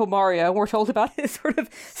Uncle Mario. We're told about his sort of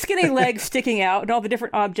skinny legs sticking out and all the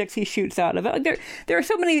different objects he shoots out of it. There are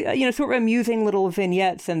so many sort of amusing little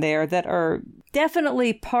vignettes in there that are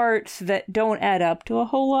definitely parts that don't add up to a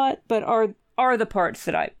whole lot, but are the parts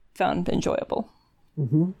that I found enjoyable.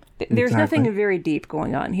 Mm-hmm. There's nothing very deep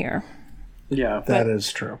going on here. Yeah, that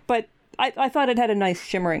is true. But I thought it had a nice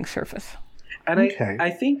shimmering surface. And I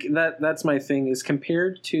think that's my thing, is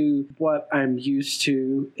compared to what I'm used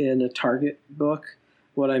to in a Target book,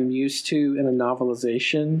 what I'm used to in a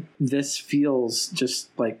novelization, this feels just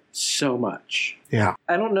like so much. Yeah.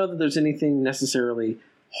 I don't know that there's anything necessarily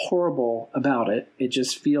horrible about it. It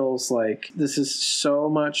just feels like this is so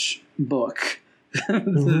much book.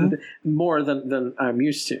 Mm-hmm. More than I'm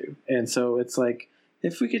used to, and so it's like,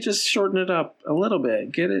 if we could just shorten it up a little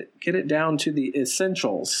bit, get it down to the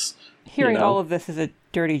essentials. Hearing all of this is a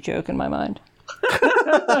dirty joke in my mind.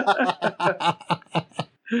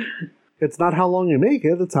 It's not how long you make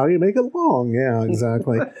it, it's how you make it long. Yeah,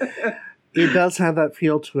 exactly. It does have that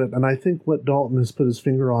feel to it, and I think what Dalton has put his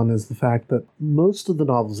finger on is the fact that most of the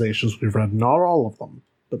novelizations we've read, not all of them,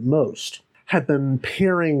 but most, have been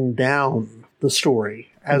paring down the story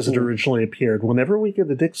as it originally appeared. Whenever we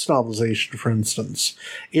get a Dix novelization, for instance,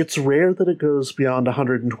 it's rare that it goes beyond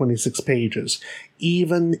 126 pages,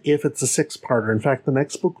 even if it's a six-parter. In fact, the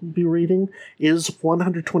next book we'll be reading is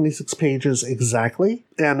 126 pages exactly,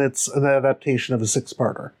 and it's an adaptation of a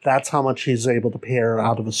six-parter. That's how much he's able to pare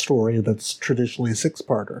out of a story that's traditionally a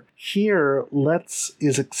six-parter. Here, Letts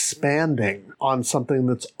is expanding on something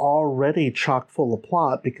that's already chock full of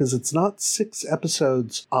plot, because it's not 6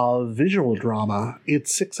 episodes of visual drama,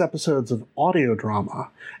 it's 6 episodes of audio drama,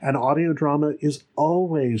 and audio drama is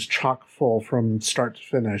always chock full from start to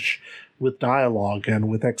finish with dialogue and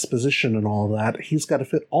with exposition and all that. He's got to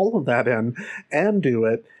fit all of that in and do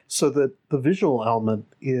it so that the visual element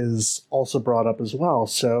is also brought up as well.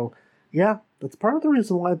 So, yeah, that's part of the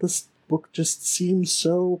reason why this book just seems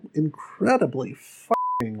so incredibly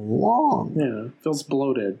fucking long. Yeah, it feels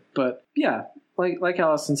bloated. But, yeah, like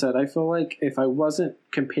Allison said, I feel like if I wasn't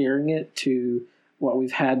comparing it to what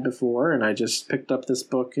we've had before and I just picked up this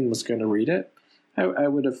book and was going to read it, I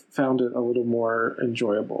would have found it a little more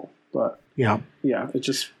enjoyable. But yeah, it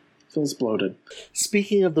just feels bloated.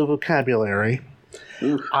 Speaking of the vocabulary,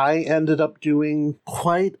 I ended up doing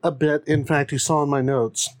quite a bit. In fact, you saw in my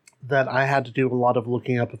notes that I had to do a lot of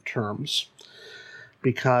looking up of terms,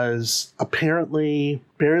 because apparently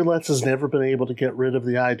Barry Letts has never been able to get rid of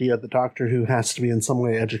the idea that Doctor Who has to be in some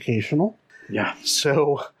way educational. Yeah.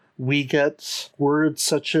 So we get words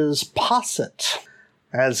such as posset,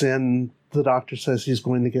 as in the Doctor says he's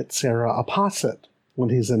going to get Sarah a posset when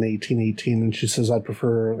he's in 1818, and she says, I'd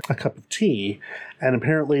prefer a cup of tea. And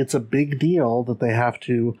apparently it's a big deal that they have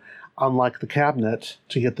to unlock the cabinet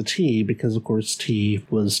to get the tea, because, of course, tea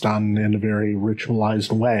was done in a very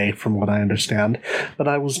ritualized way, from what I understand. But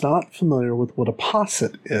I was not familiar with what a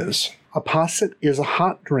posset is. A posset is a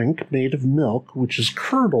hot drink made of milk, which is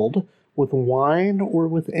curdled with wine or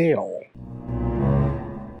with ale.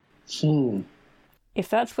 If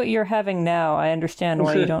that's what you're having now, I understand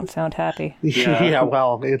why you don't sound happy. Yeah,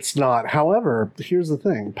 well, it's not. However, here's the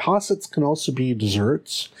thing. Possets can also be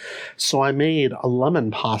desserts. So I made a lemon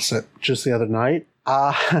posset just the other night.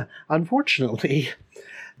 Unfortunately,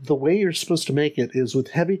 the way you're supposed to make it is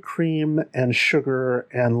with heavy cream and sugar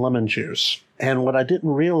and lemon juice. And what I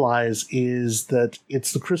didn't realize is that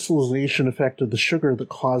it's the crystallization effect of the sugar that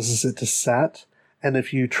causes it to set. And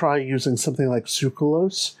if you try using something like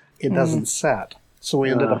sucralose, it doesn't set. So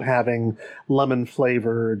we ended up having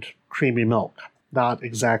lemon-flavored creamy milk. Not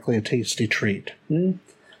exactly a tasty treat.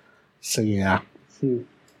 So, yeah.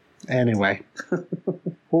 Anyway.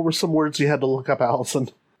 What were some words you had to look up, Allison?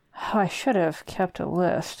 Oh, I should have kept a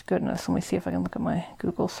list. Goodness, let me see if I can look at my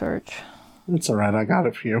Google search. It's all right. I got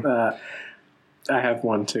it for you. I have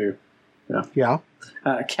one, too. Yeah?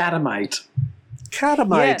 Catamite.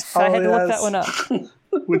 Catamite. Yes, I had to look that one up.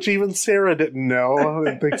 Which even Sarah didn't know,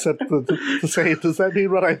 except to say, does that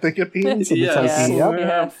mean what I think it means? And Yes. it's like,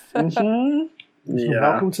 yep. Yes. Yeah.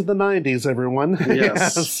 Welcome to the 90s, everyone.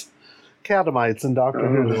 Yes. Catamites and Doctor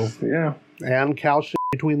Who. Yeah. And cow shit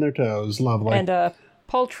between their toes. Lovely. And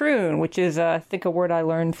poltroon, which is, I think, a word I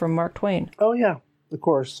learned from Mark Twain. Oh, yeah. Of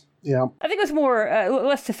course. Yeah. I think it was more,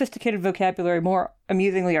 less sophisticated vocabulary, more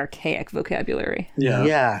amusingly archaic vocabulary. Yeah.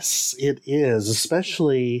 Yes, it is.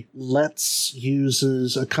 Especially Letts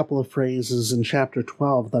uses a couple of phrases in Chapter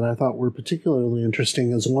 12 that I thought were particularly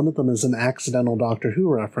interesting, as one of them is an accidental Doctor Who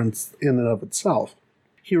reference in and of itself.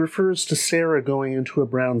 He refers to Sarah going into a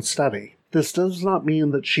brown study. This does not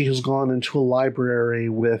mean that she has gone into a library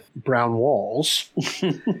with brown walls.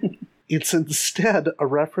 It's instead a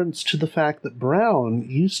reference to the fact that brown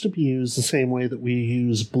used to be used the same way that we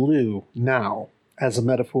use blue now, as a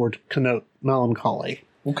metaphor to connote melancholy.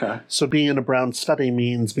 Okay. So being in a brown study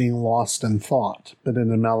means being lost in thought, but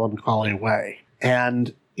in a melancholy way.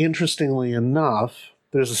 And interestingly enough,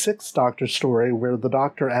 there's a Sixth Doctor story where the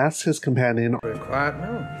Doctor asks his companion, Quiet,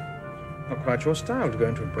 no. Not quite your style to go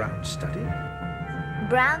into a brown study.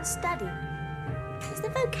 Brown study? Is the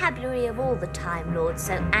vocabulary of all the Time Lords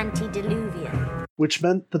so antediluvian? which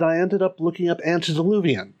meant that I ended up looking up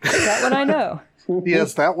antediluvian. That one I know.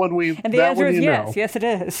 Yes, that one we. And the that answer one is you yes. know. Yes, it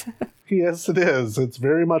is. Yes, it is. It's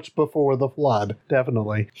very much before the flood,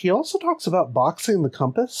 definitely. He also talks about boxing the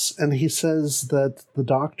compass, and he says that the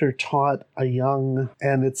Doctor taught a young,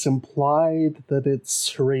 and it's implied that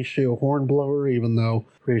it's Horatio Hornblower, even though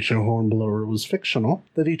Horatio Hornblower was fictional,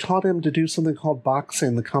 that he taught him to do something called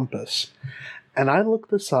boxing the compass. And I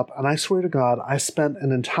looked this up, and I swear to God, I spent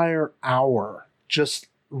an entire hour just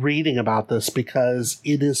reading about this because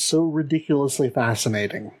it is so ridiculously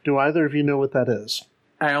fascinating. Do either of you know what that is?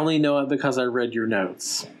 I only know it because I read your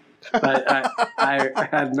notes. I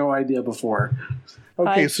had no idea before.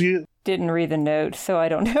 Okay, I so you didn't read the note, so I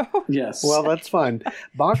don't know. Yes. Well, that's fine.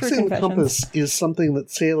 Boxing the compass is something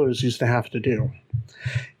that sailors used to have to do.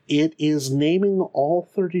 It is naming all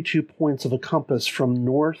 32 points of a compass from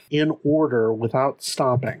north in order without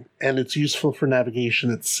stopping, and it's useful for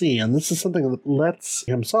navigation at sea. And this is something that Letts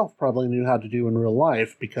himself probably knew how to do in real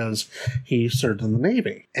life because he served in the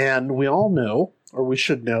Navy. And we all know, or we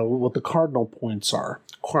should know, what the cardinal points are.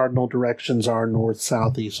 Cardinal directions are north,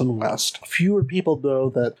 south, east, and west. Fewer people know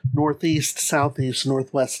that northeast, southeast,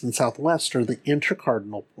 northwest, and southwest are the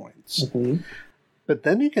intercardinal points. Mm-hmm. But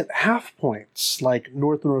then you get half points, like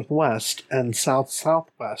north-northwest and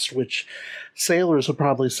south-southwest, which sailors would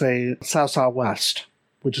probably say south-southwest,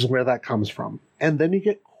 which is where that comes from. And then you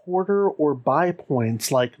get quarter or by points,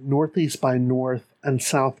 like northeast by north and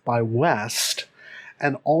south by west,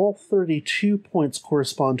 and all 32 points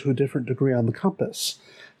correspond to a different degree on the compass.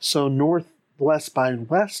 So northwest by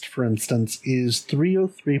west, for instance, is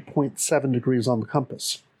 303.7 degrees on the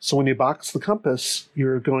compass. So when you box the compass,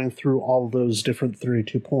 you're going through all those different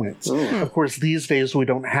 32 points. Of course, these days we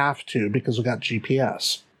don't have to because we got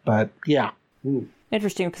GPS. But yeah.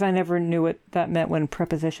 Interesting, because I never knew what that meant when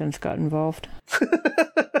prepositions got involved.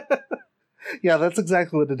 Yeah, that's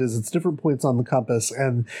exactly what it is. It's different points on the compass,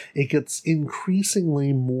 and it gets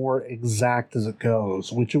increasingly more exact as it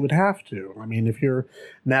goes, which it would have to. I mean, if you're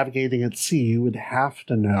navigating at sea, you would have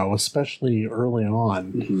to know, especially early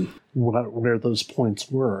on, where those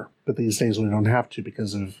points were. But these days we don't have to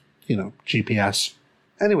because of, GPS.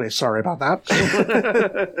 Anyway, sorry about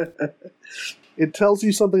that. It tells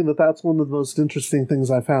you something that's one of the most interesting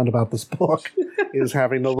things I found about this book, is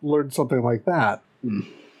having to learn something like that.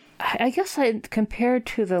 I guess compared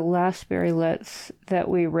to the last Barry Letts that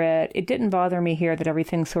we read, it didn't bother me here that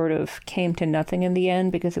everything sort of came to nothing in the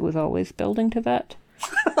end because it was always building to that.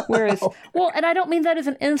 Whereas, well, and I don't mean that as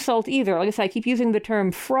an insult either. Like I said, I keep using the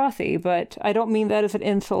term frothy, but I don't mean that as an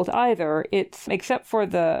insult either. It's, except for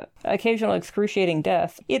the occasional excruciating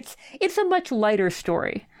death, it's a much lighter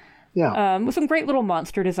story. Yeah. With some great little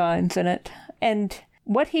monster designs in it. And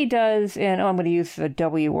what he does I'm going to use the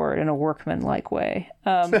W word in a workman-like way.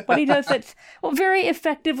 What he does that's very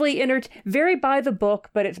effectively, very by the book,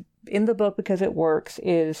 but it's in the book because it works,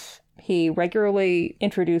 is he regularly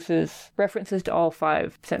introduces references to all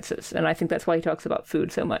 5 senses. And I think that's why he talks about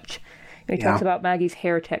food so much. He talks about Maggie's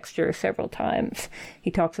hair texture several times. He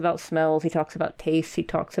talks about smells. He talks about tastes. He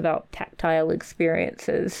talks about tactile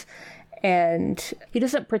experiences. And he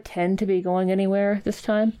doesn't pretend to be going anywhere this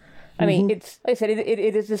time. I mean, it's, like I said,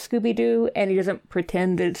 it is a Scooby-Doo, and he doesn't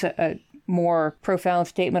pretend that it's a more profound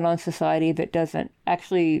statement on society that doesn't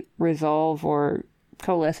actually resolve or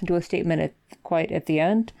coalesce into a statement quite at the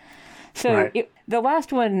end. So the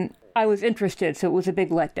last one, I was interested, so it was a big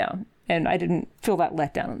letdown. and I didn't feel that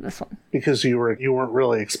let down in this one. Because you weren't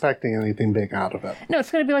really expecting anything big out of it. No,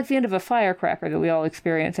 it's going to be like the end of a firecracker that we all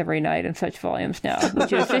experience every night in such volumes now,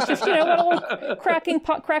 which is it's just, little crackling,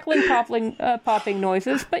 popping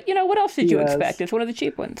noises. But, what else did you expect? It's one of the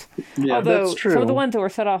cheap ones. Yeah, although that's true. Some of the ones that were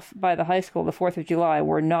set off by the high school, the 4th of July,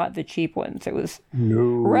 were not the cheap ones. It was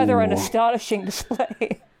rather an astonishing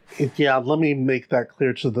display. Yeah, let me make that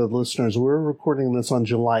clear to the listeners. We're recording this on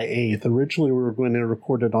July 8th. Originally, we were going to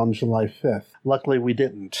record it on July 5th. Luckily, we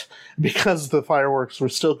didn't, because the fireworks were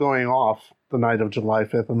still going off the night of July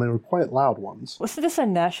 5th, and they were quite loud ones. Wasn't this a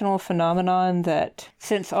national phenomenon that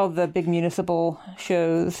since all the big municipal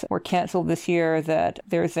shows were canceled this year, that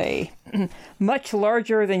there's a much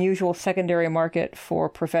larger than usual secondary market for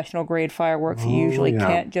professional grade fireworks you usually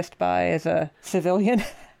can't just buy as a civilian?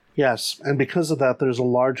 Yes, and because of that, there's a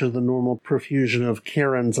larger than normal profusion of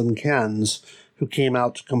Karens and Kens who came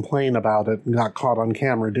out to complain about it and got caught on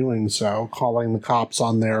camera doing so, calling the cops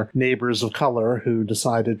on their neighbors of color who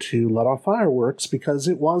decided to let off fireworks because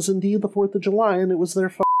it was indeed the 4th of July and it was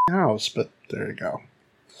their house. But there you go.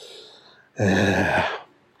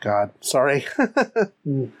 God, sorry. A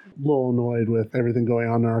little annoyed with everything going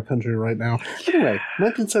on in our country right now. Anyway,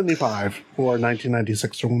 1975 or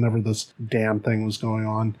 1996 or whenever this damn thing was going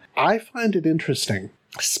on. I find it interesting,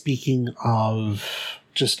 speaking of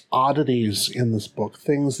just oddities in this book,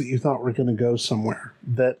 things that you thought were going to go somewhere,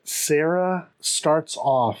 that Sarah starts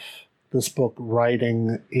off this book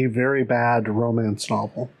writing a very bad romance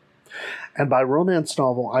novel. And by romance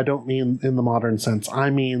novel, I don't mean in the modern sense. I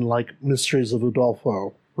mean like Mysteries of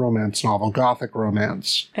Udolpho romance novel, gothic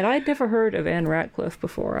romance. And I'd never heard of Anne Radcliffe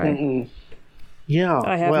before. Yeah,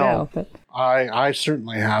 I have now, but I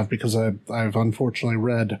certainly have, because I've unfortunately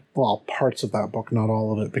read, parts of that book, not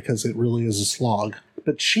all of it, because it really is a slog.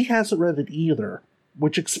 But she hasn't read it either,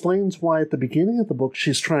 which explains why at the beginning of the book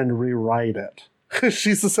she's trying to rewrite it.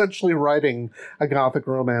 She's essentially writing a gothic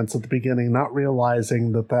romance at the beginning, not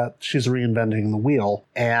realizing that she's reinventing the wheel.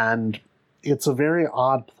 And it's a very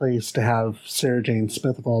odd place to have Sarah Jane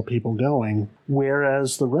Smith, of all people, going,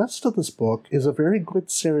 whereas the rest of this book is a very good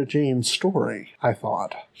Sarah Jane story, I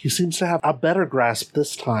thought. He seems to have a better grasp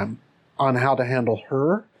this time on how to handle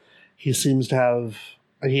her.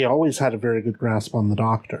 He always had a very good grasp on the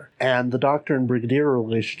Doctor. And the Doctor and Brigadier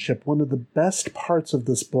relationship, one of the best parts of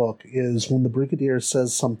this book is when the Brigadier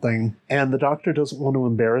says something and the Doctor doesn't want to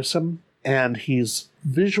embarrass him, and he's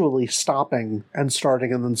visually stopping and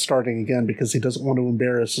starting and then starting again because he doesn't want to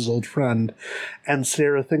embarrass his old friend. And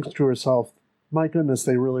Sarah thinks to herself, my goodness,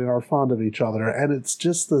 they really are fond of each other. And it's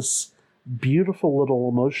just this beautiful little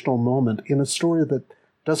emotional moment in a story that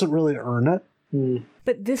doesn't really earn it.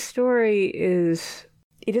 But this story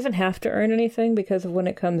it doesn't have to earn anything because of when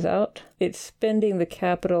it comes out. It's spending the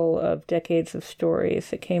capital of decades of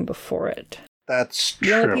stories that came before it. That's true.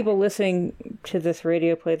 The only people listening to this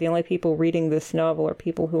radio play, the only people reading this novel are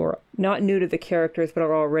people who are not new to the characters but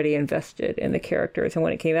are already invested in the characters. And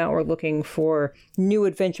when it came out, were looking for new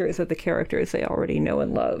adventures of the characters they already know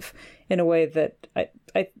and love in a way that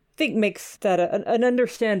I think makes that an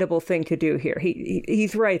understandable thing to do here.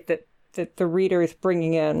 He's right that the reader is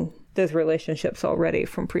bringing in those relationships already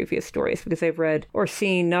from previous stories because they've read or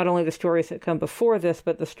seen not only the stories that come before this,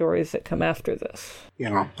 but the stories that come after this.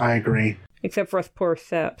 Yeah, I agree. Except for us poor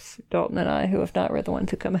saps, Dalton and I, who have not read the ones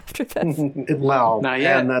who come after this. Well, not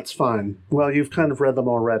yet. And that's fine. Well, you've kind of read them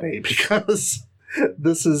already because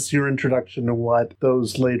this is your introduction to what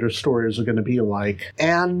those later stories are going to be like.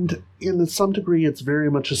 And in some degree, it's very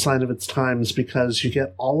much a sign of its times because you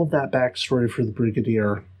get all of that backstory for the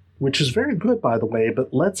Brigadier, which is very good, by the way,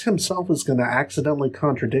 but Letts himself is going to accidentally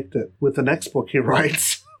contradict it with the next book he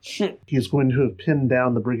writes. He's going to have pinned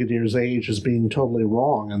down the Brigadier's age as being totally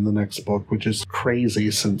wrong in the next book, which is crazy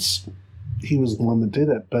since he was the one that did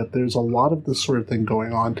it. But there's a lot of this sort of thing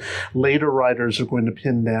going on. Later writers are going to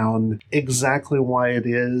pin down exactly why it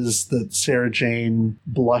is that Sarah Jane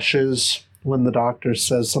blushes when the Doctor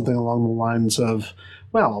says something along the lines of,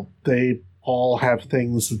 well, they all have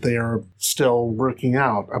things that they are still working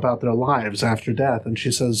out about their lives after death. And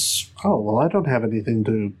she says, oh, well, I don't have anything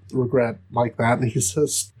to regret like that. And he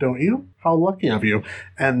says, don't you? How lucky of you.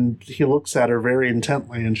 And he looks at her very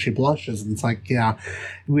intently and she blushes. And it's like, yeah,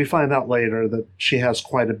 we find out later that she has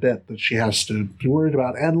quite a bit that she has to be worried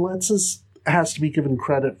about. And Letts has to be given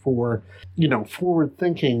credit for, forward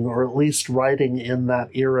thinking, or at least writing in that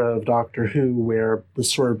era of Doctor Who where the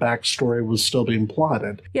sort of backstory was still being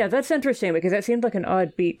plotted. Yeah, that's interesting because that seemed like an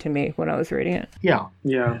odd beat to me when I was reading it.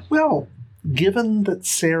 Yeah. Well, given that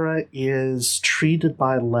Sarah is treated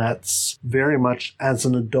by Letts very much as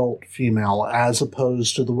an adult female, as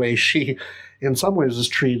opposed to the way she, in some ways, is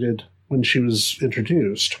treated when she was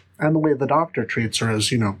introduced, and the way the Doctor treats her as,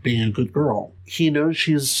 being a good girl. He knows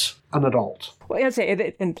she's an adult. Well, I'd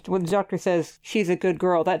say, and when the Doctor says she's a good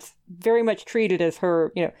girl, that's very much treated as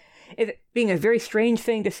her, it being a very strange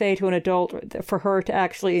thing to say to an adult for her to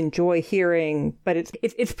actually enjoy hearing, but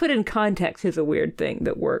it's put in context is a weird thing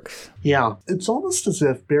that works. Yeah, it's almost as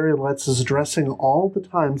if Barry Letts is addressing all the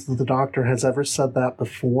times that the Doctor has ever said that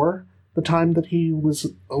before the time that he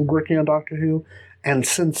was working on Doctor Who, and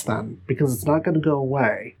since then, because it's not going to go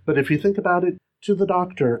away. But if you think about it, to the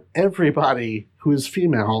Doctor, everybody who is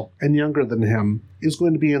female and younger than him is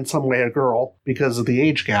going to be in some way a girl because of the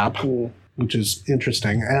age gap, which is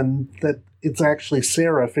interesting. And that it's actually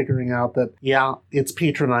Sarah figuring out that, yeah, it's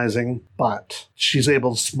patronizing, but she's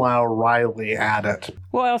able to smile wryly at it.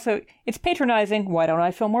 Well, also, it's patronizing. Why don't I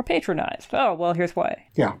feel more patronized? Oh, well, here's why.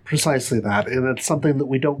 Yeah, precisely that. And it's something that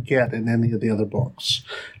we don't get in any of the other books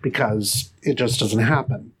because it just doesn't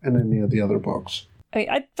happen in any of the other books.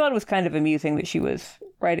 I thought it was kind of amusing that she was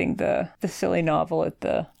writing the silly novel at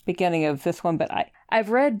the beginning of this one, but I've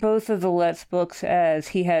read both of the Letts books as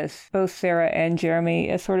he has both Sarah and Jeremy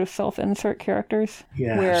as sort of self-insert characters.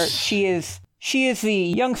 Yes. Where she is the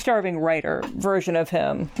young starving writer version of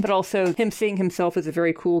him, but also him seeing himself as a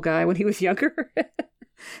very cool guy when he was younger.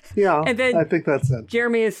 Yeah, and then I think that's it.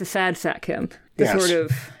 Jeremy is the sad sack him. The sort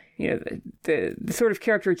of... the sort of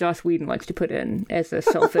character Joss Whedon likes to put in as a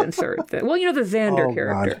self-insert. The Xander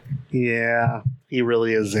character. God. Yeah, he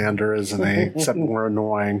really is Xander, isn't he? Except more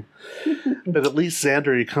annoying. But at least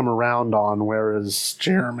Xander you come around on, whereas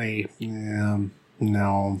Jeremy,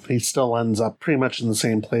 no, he still ends up pretty much in the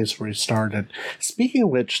same place where he started. Speaking of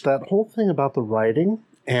which, that whole thing about the writing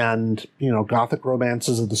and, Gothic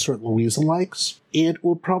romances of the sort Louisa likes, it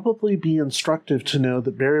will probably be instructive to know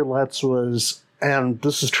that Barry Letts was... And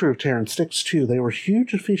this is true of Terrance Dicks, too. They were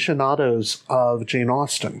huge aficionados of Jane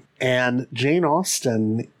Austen. And Jane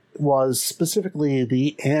Austen was specifically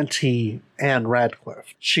the anti-Anne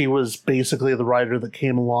Radcliffe. She was basically the writer that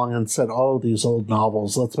came along and said, oh, these old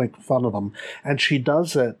novels, let's make fun of them. And she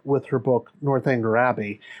does it with her book, Northanger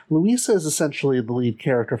Abbey. Louisa is essentially the lead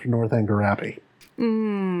character for Northanger Abbey.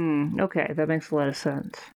 Okay, that makes a lot of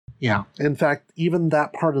sense. Yeah. In fact, even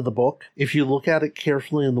that part of the book, if you look at it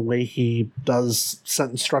carefully in the way he does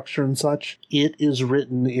sentence structure and such, it is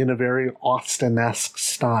written in a very Austen-esque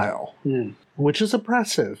style, which is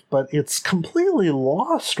impressive, but it's completely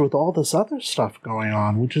lost with all this other stuff going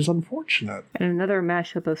on, which is unfortunate. And another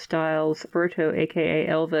mashup of styles, Berto, a.k.a.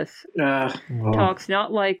 Elvis, talks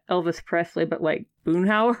not like Elvis Presley, but like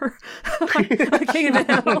Boonhauer, like King of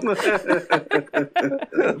the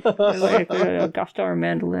Hill. Like Gaston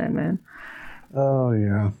mandolin, man. Oh,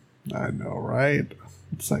 yeah. I know, right?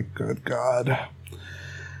 It's like, good God.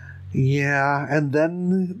 Yeah, and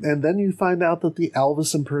then you find out that the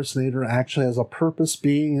Elvis impersonator actually has a purpose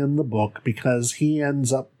being in the book because he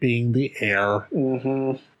ends up being the heir,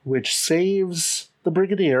 which saves the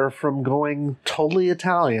Brigadier from going totally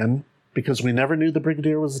Italian, because we never knew the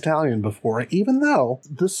Brigadier was Italian before, even though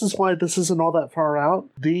this is why this isn't all that far out.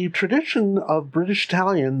 The tradition of British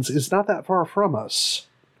Italians is not that far from us.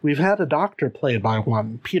 We've had a Doctor played by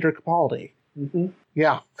one, Peter Capaldi.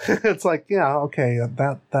 Yeah, it's like, yeah, okay,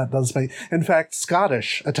 that does make... In fact,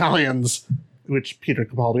 Scottish Italians, which Peter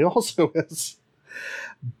Capaldi also is.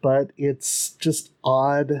 But it's just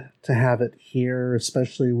odd to have it here,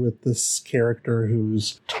 especially with this character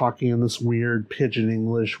who's talking in this weird pidgin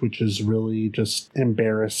English, which is really just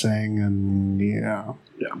embarrassing, and yeah.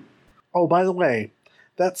 Oh, by the way,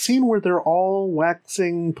 that scene where they're all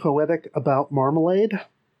waxing poetic about marmalade,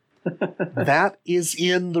 that is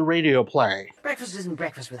in the radio play. Breakfast isn't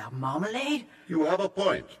breakfast without marmalade. You have a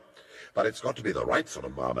point. But it's got to be the right sort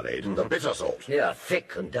of marmalade, the bitter sort. Yeah,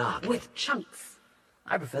 thick and dark. With chunks.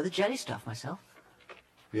 I prefer the jelly stuff myself.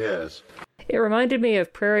 Yes. It reminded me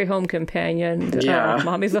of Prairie Home Companion.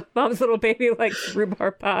 Mom's little baby likes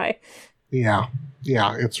rhubarb pie. Yeah,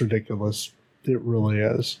 it's ridiculous. It really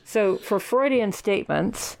is. So for Freudian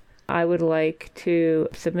statements, I would like to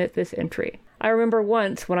submit this entry. I remember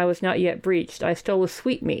once, when I was not yet breeched, I stole a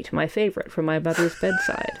sweetmeat, my favorite, from my mother's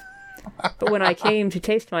bedside. But when I came to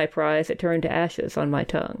taste my prize, it turned to ashes on my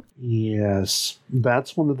tongue. Yes,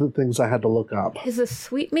 that's one of the things I had to look up. Is a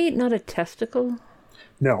sweetmeat not a testicle?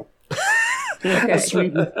 No.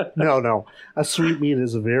 Okay. No. A sweetmeat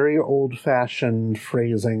is a very old-fashioned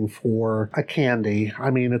phrasing for a candy.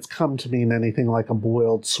 I mean, it's come to mean anything like a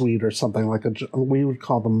boiled sweet or something like we would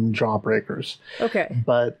call them jawbreakers. Okay.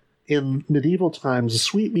 But in medieval times, a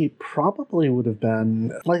sweetmeat probably would have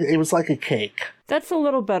been it was like a cake. That's a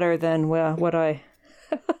little better than what I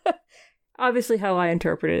obviously how I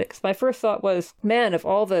interpreted it. Because my first thought was, man, of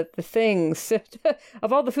all the things,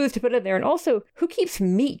 of all the foods to put in there, and also, who keeps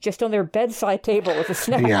meat just on their bedside table as a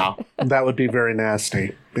snack? Yeah, that would be very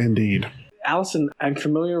nasty, indeed. Allison, I'm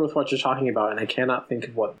familiar with what you're talking about, and I cannot think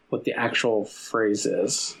of what the actual phrase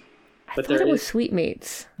is. But I thought it was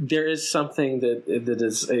sweetmeats. There is something that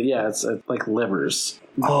is, it's like livers.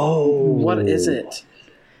 Oh. What is it?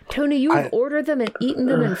 Tony, you have ordered them and eaten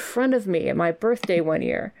them in front of me at my birthday one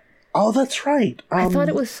year. Oh, that's right. I thought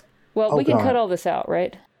it was... Well, we can cut all this out,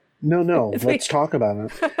 right? No. Let's talk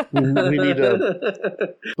about it. We need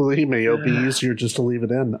to... Believe me, it'll be easier just to leave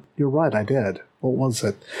it in. You're right, I did. What was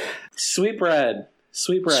it? Sweetbread.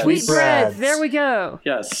 Sweetbread. There we go.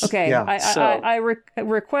 Yes. Okay. Yeah. I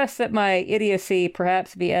request that my idiocy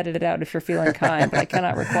perhaps be edited out if you're feeling kind, but I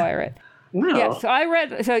cannot require it. No.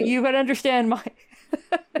 Yeah, so you would understand my...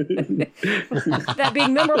 that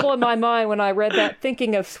being memorable in my mind when I read that,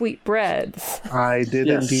 thinking of sweetbreads. I did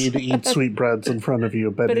indeed eat sweetbreads in front of you,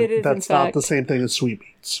 but that's not the same thing as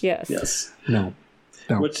sweetmeats. Yes. No.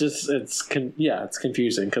 Which is, it's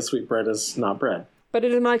confusing because sweetbread is not bread. But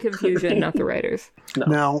it is my confusion, not the writer's. No.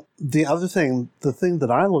 Now, the thing that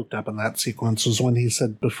I looked up in that sequence was when he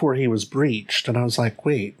said before he was breached, and I was like,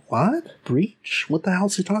 wait, what? Breach? What the hell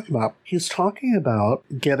is he talking about? He's talking about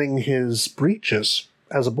getting his breeches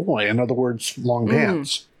as a boy. In other words, long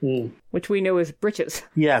pants. Which we know as breeches.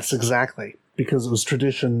 Yes, exactly. Because it was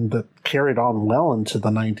tradition that carried on well into the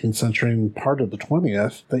 19th century and part of the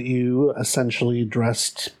 20th, that you essentially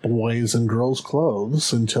dressed boys in girls'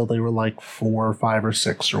 clothes until they were like 4 or 5 or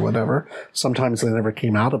 6 or whatever. Sometimes they never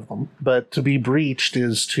came out of them. But to be breeched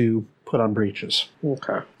is to put on breeches.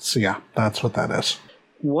 Okay. So yeah, that's what that is.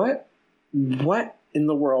 What in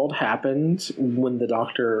the world happened when the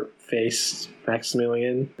Doctor faced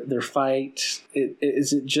Maximilian? Their fight,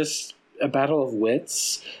 is it just a battle of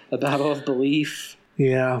wits? A battle of belief?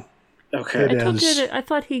 Yeah. Okay. I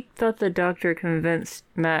thought he thought the Doctor convinced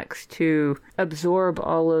Max to absorb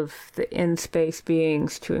all of the in-space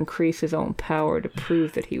beings to increase his own power to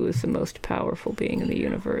prove that he was the most powerful being in the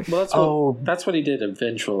universe. Well, that's what he did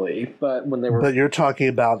eventually. But when they were... But you're talking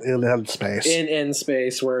about in space. In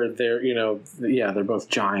space where they're, they're both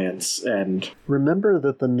giants and... Remember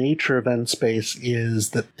that the nature of N-space is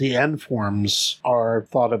that the N-forms are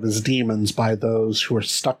thought of as demons by those who are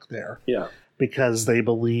stuck there. Yeah. Because they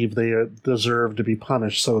believe they deserve to be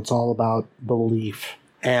punished. So it's all about belief.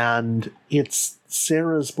 And it's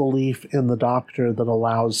Sarah's belief in the Doctor that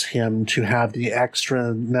allows him to have the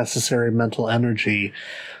extra necessary mental energy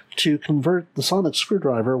to convert the sonic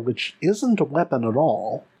screwdriver, which isn't a weapon at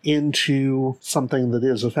all, into something that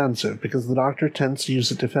is offensive, because the Doctor tends to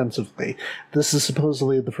use it defensively. This is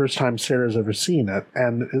supposedly the first time Sarah's ever seen it,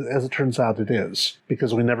 and as it turns out, it is,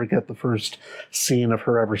 because we never get the first scene of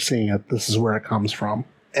her ever seeing it. This is where it comes from.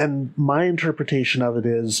 And my interpretation of it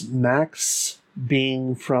is Max,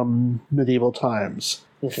 being from medieval times,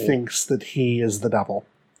 thinks that he is the devil.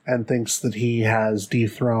 And thinks that he has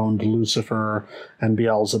dethroned Lucifer and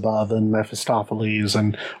Beelzebub and Mephistopheles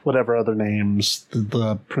and whatever other names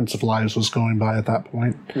the Prince of Lies was going by at that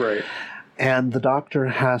point. Right. And the Doctor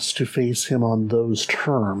has to face him on those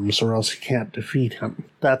terms or else he can't defeat him.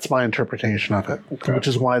 That's my interpretation of it. Okay. Which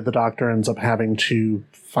is why the Doctor ends up having to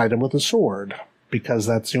fight him with a sword. Because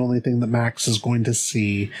that's the only thing that Max is going to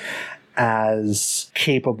see as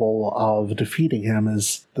capable of defeating him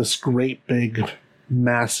is this great big...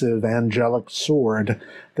 massive angelic sword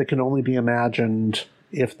that can only be imagined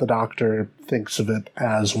if the Doctor thinks of it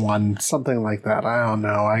as one. Something like that. I don't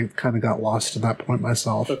know. I kind of got lost at that point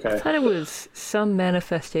myself. Okay. I thought it was some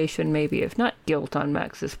manifestation maybe of not guilt on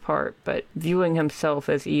Max's part, but viewing himself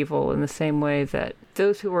as evil in the same way that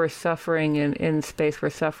those who were suffering in space were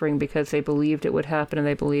suffering because they believed it would happen and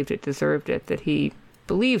they believed it deserved it, that he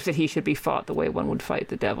believes that he should be fought the way one would fight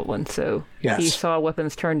the devil, and so he saw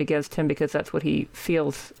weapons turned against him because that's what he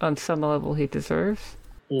feels on some level he deserves.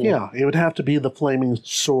 Yeah, it would have to be the flaming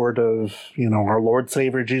sword of, our Lord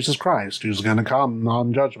Savior Jesus Christ, who's going to come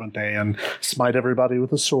on Judgment Day and smite everybody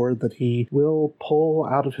with a sword that he will pull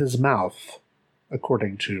out of his mouth,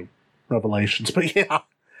 according to Revelations. But yeah,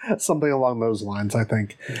 something along those lines, I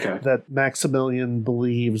think. Okay. That Maximilian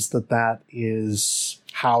believes that is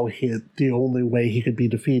how the only way he could be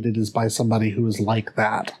defeated is by somebody who is like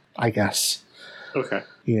that, I guess. Okay.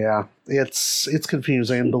 Yeah, it's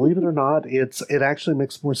confusing, and believe it or not, it actually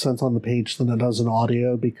makes more sense on the page than it does in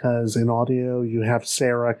audio, because in audio you have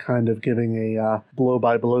Sarah kind of giving a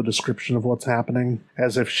blow-by-blow description of what's happening,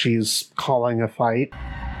 as if she's calling a fight.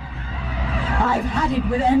 I've had it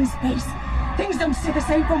with N-space. Things don't stay the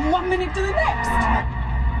same from one minute to the next.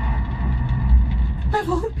 Have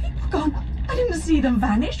all the people gone? I didn't see them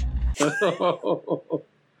vanish.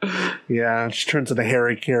 Yeah, she turns into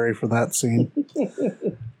Harry Carey for that scene.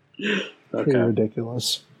 Pretty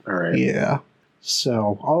ridiculous. All right. Yeah.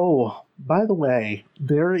 So, by the way,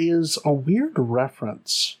 there is a weird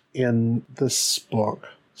reference in this book.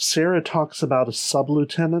 Sarah talks about a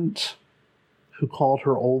sub-lieutenant who called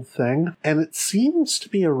her old thing, and it seems to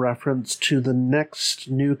be a reference to the next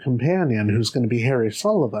new companion, who's going to be Harry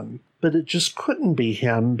Sullivan. But it just couldn't be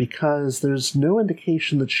him because there's no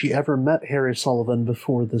indication that she ever met Harry Sullivan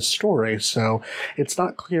before this story, so it's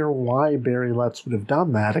not clear why Barry Letts would have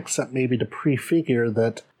done that, except maybe to prefigure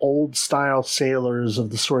that old-style sailors of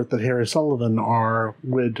the sort that Harry Sullivan are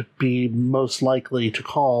would be most likely to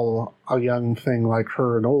call a young thing like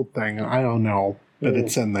her an old thing. I don't know, but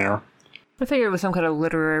it's in there. I figured it was some kind of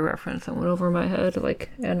literary reference that went over my head, like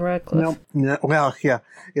Anne Radcliffe. No, well, yeah,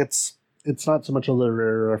 it's not so much a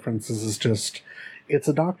literary reference as it's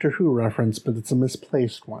a Doctor Who reference, but it's a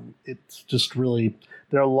misplaced one. It's just really,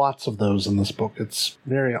 there are lots of those in this book. It's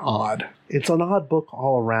very odd. It's an odd book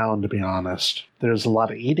all around, to be honest. There's a lot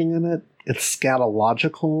of eating in it. It's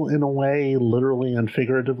scatological in a way, literally and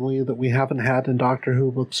figuratively, that we haven't had in Doctor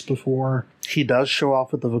Who books before. He does show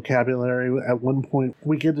off with the vocabulary. At one point,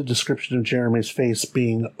 we get a description of Jeremy's face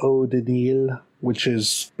being eau de Nil, which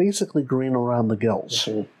is basically green around the gills.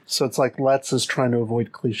 Mm-hmm. So it's like Letts is trying to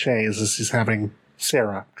avoid cliches as he's having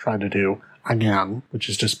Sarah try to do again, which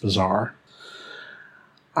is just bizarre.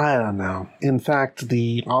 I don't know. In fact,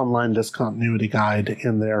 the online discontinuity guide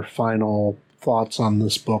in their final thoughts on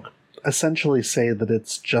this book essentially say that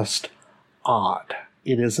it's just odd.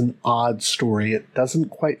 It is an odd story. It doesn't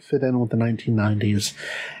quite fit in with the 1990s.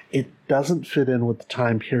 It doesn't fit in with the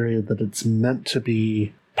time period that it's meant to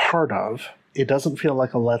be part of. It doesn't feel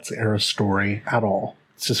like a Letts era story at all.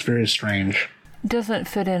 It's just very strange. Doesn't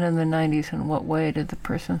fit in the 90s in what way, did the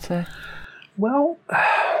person say? Well,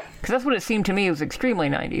 because that's what it seemed to me. It was extremely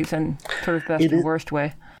 90s and sort of best and worst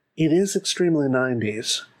way. It is extremely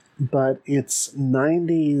 90s, but it's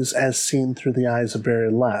 90s as seen through the eyes of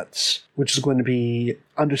Barry Letts, which is going to be,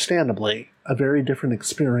 understandably, a very different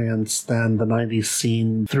experience than the 90s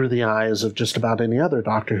seen through the eyes of just about any other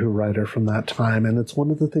Doctor Who writer from that time, and it's one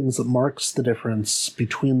of the things that marks the difference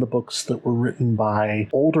between the books that were written by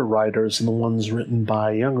older writers and the ones written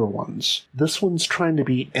by younger ones. This one's trying to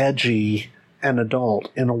be edgy and adult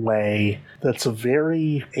in a way that's a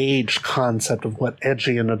very aged concept of what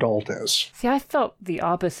edgy and adult is. See, I felt the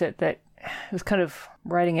opposite, that it was kind of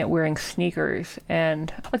writing it wearing sneakers,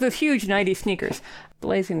 and like those huge 90s sneakers,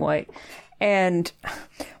 blazing white, and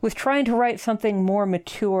was trying to write something more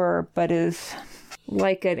mature, but is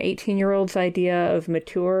like an 18-year-old's idea of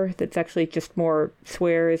mature that's actually just more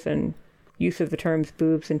swears and use of the terms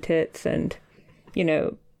boobs and tits and, you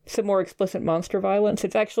know, some more explicit monster violence.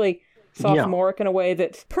 It's actually sophomoric in a way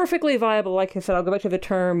that's perfectly viable. Like I said, I'll go back to the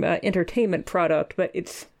term entertainment product, but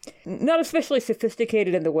it's not especially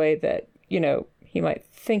sophisticated in the way that, you know, he might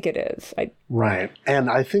think it is. Right. And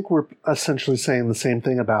I think we're essentially saying the same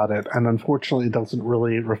thing about it, and unfortunately it doesn't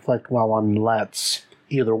really reflect well on Letts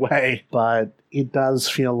either way, but it does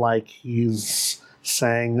feel like he's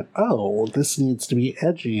saying, oh, this needs to be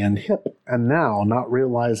edgy and hip, and now not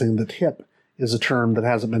realizing that hip is a term that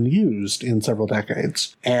hasn't been used in several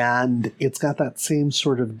decades. And it's got that same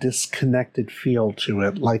sort of disconnected feel to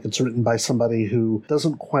it, like it's written by somebody who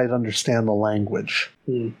doesn't quite understand the language.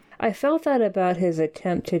 I felt that about his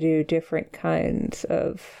attempt to do different kinds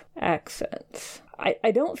of accents.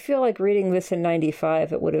 I don't feel like reading this in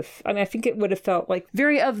 95, it would have, I think it would have felt like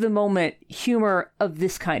very of the moment humor of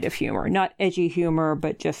this kind of humor, not edgy humor,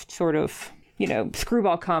 but just sort of, you know,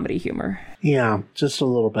 screwball comedy humor. Yeah, just a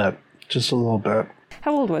little bit. Just a little bit.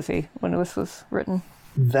 How old was he when this was written?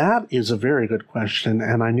 That is a very good question,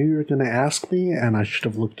 and I knew you were going to ask me, and I should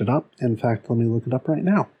have looked it up. In fact, let me look it up right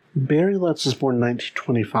now. Barry Letts was born in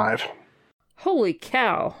 1925. Holy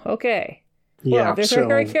cow. Okay. Yeah, well, there's a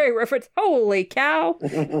Harry Carey reference. Holy cow.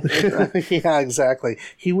 Yeah, exactly.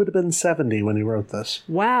 He would have been 70 when he wrote this.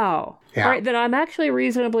 Wow. Yeah. All right, then I'm actually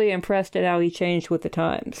reasonably impressed at how he changed with the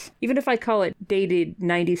times. Even if I call it dated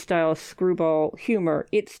 90s style screwball humor,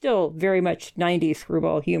 it's still very much 90s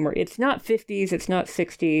screwball humor. It's not 50s, it's not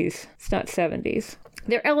 60s, it's not 70s.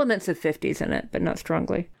 There are elements of 50s in it, but not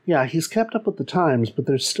strongly. Yeah, he's kept up with the times, but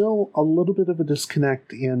there's still a little bit of a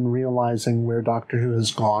disconnect in realizing where Doctor Who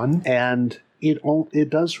has gone, and it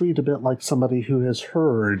does read a bit like somebody who has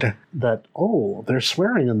heard that, oh, they're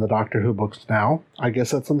swearing in the Doctor Who books now. I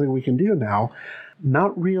guess that's something we can do now.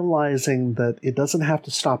 Not realizing that it doesn't have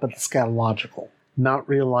to stop at the scatological. Not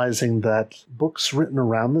realizing that books written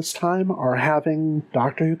around this time are having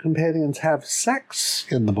Doctor Who companions have sex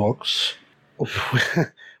in the books.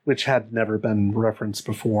 which had never been referenced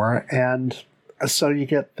before. And so you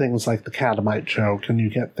get things like the Catamite joke, and you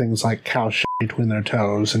get things like cow shit between their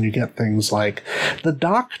toes, and you get things like the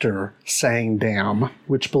Doctor saying damn,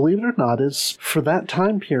 which, believe it or not, is, for that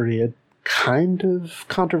time period, kind of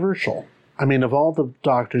controversial. I mean, of all the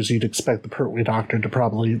doctors, you'd expect the Pertwee Doctor to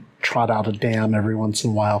probably trot out a damn every once in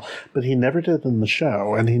a while, but he never did in the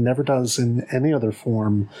show, and he never does in any other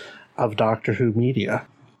form of Doctor Who media.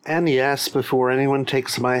 And yes, before anyone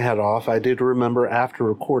takes my head off, I did remember after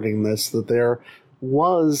recording this that there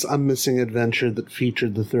was a missing adventure that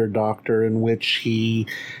featured the Third Doctor in which he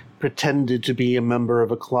pretended to be a member of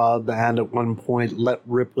a club and at one point let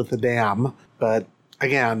rip with a damn. But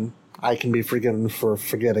again, I can be forgiven for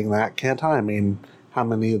forgetting that, can't I? I mean, how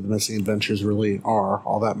many of the missing adventures really are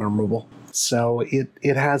all that memorable? So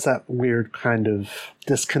it has that weird kind of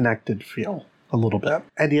disconnected feel. A little bit.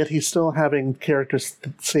 And yet he's still having characters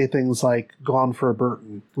say things like "gone for a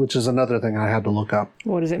Burton," which is another thing I had to look up.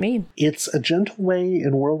 What does it mean? It's a gentle way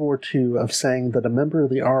in World War II of saying that a member of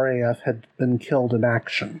the RAF had been killed in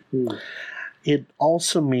action. It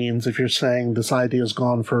also means, if you're saying this idea is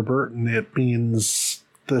gone for a Burton, it means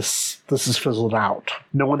this is fizzled out.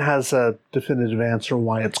 No one has a definitive answer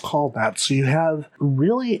why it's called that. So you have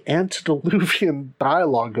really antediluvian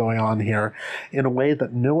dialogue going on here in a way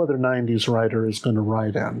that no other 90s writer is going to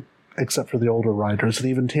write in, except for the older writers. And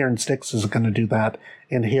even Terrence Dicks isn't going to do that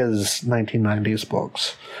in his 1990s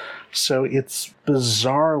books. So it's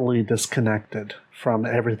bizarrely disconnected from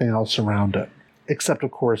everything else around it. Except,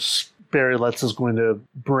 of course, Barry Letts is going to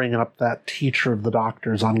bring up that teacher of the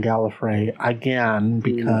Doctor's on Gallifrey again,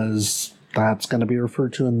 because that's going to be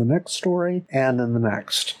referred to in the next story and in the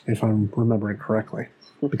next, if I'm remembering correctly.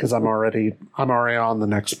 Because I'm already on the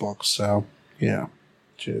next book, so yeah.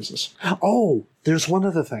 Jesus. Oh, there's one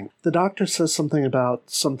other thing. The Doctor says something about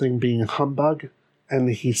something being humbug, and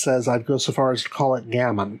he says, I'd go so far as to call it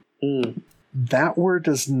gammon. That word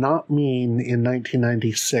does not mean in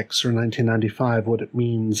 1996 or 1995 what it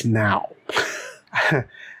means now.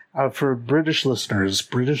 For British listeners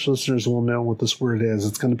will know what this word is.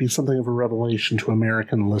 It's going to be something of a revelation to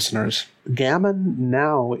American listeners. Gammon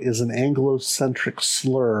now is an Anglo-centric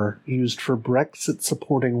slur used for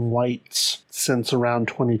Brexit-supporting whites since around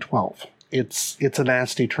 2012. It's a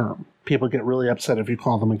nasty term. People get really upset if you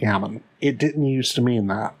call them a gammon. It didn't used to mean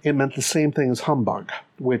that. It meant the same thing as humbug,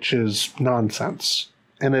 which is nonsense.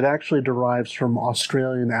 And it actually derives from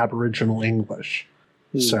Australian Aboriginal English.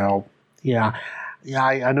 So, yeah,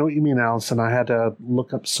 I know what you mean, Alison. I had to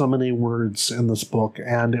look up so many words in this book,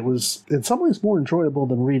 and it was in some ways more enjoyable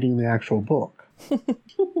than reading the actual book.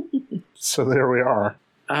 So there we are.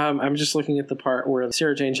 I'm just looking at the part where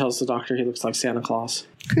Sarah Jane tells the Doctor he looks like Santa Claus.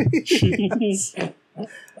 Yes.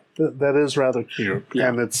 That is rather cute. Yeah.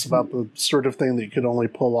 And it's about the sort of thing that you could only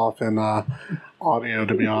pull off in audio,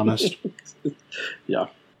 to be honest. Yeah.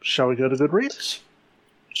 Shall we go to Goodreads?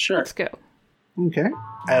 Sure. Let's go. Okay.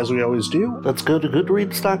 As we always do, let's go to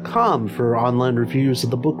Goodreads.com for online reviews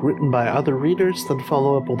of the book written by other readers, then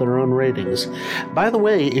follow up with their own ratings. By the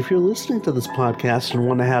way, if you're listening to this podcast and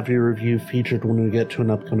want to have your review featured when we get to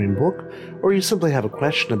an upcoming book, or you simply have a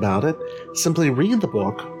question about it, simply read the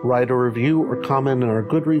book, write a review, or comment in our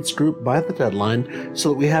Goodreads group by the deadline so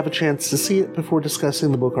that we have a chance to see it before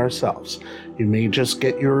discussing the book ourselves. You may just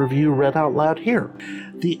get your review read out loud here.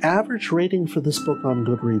 The average rating for this book on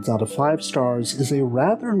Goodreads out of 5 stars is a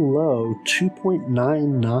rather low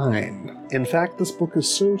 2.99. In fact, this book is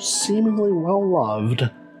so seemingly well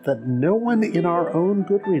loved that no one in our own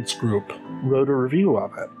Goodreads group wrote a review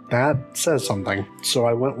of it. That says something. So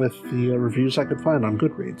I went with the reviews I could find on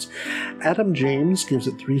Goodreads. Adam James gives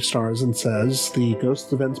it 3 stars and says, The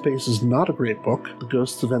Ghosts of N-Space is not a great book. The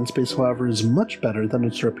Ghosts of N-Space, however, is much better than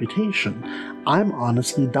its reputation. I'm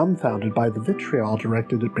honestly dumbfounded by the vitriol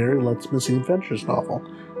directed at Barry Letts' Missing Adventures novel.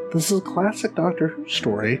 This is a classic Doctor Who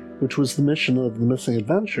story, which was the mission of the Missing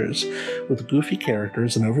Adventures, with goofy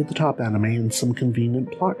characters, an over-the-top anime, and some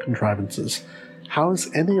convenient plot contrivances. How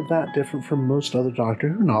is any of that different from most other Doctor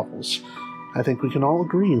Who novels? I think we can all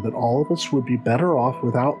agree that all of us would be better off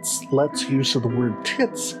without Let's use of the word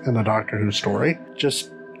tits in a Doctor Who story.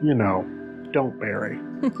 Just, don't Barry.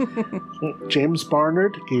 James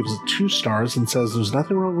Barnard gives it 2 stars and says there's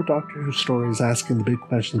nothing wrong with Doctor Who stories asking the big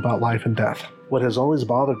questions about life and death. What has always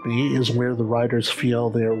bothered me is where the writers feel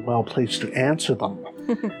they are well placed to answer them.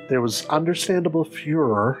 There was understandable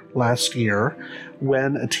furor last year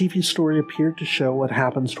when a TV story appeared to show what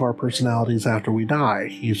happens to our personalities after we die.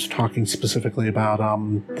 He's talking specifically about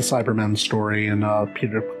the Cybermen story in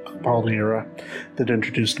Peter Capaldi era that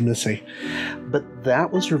introduced Missy. But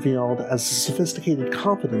that was revealed as a sophisticated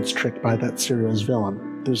confidence trick by that serial's villain.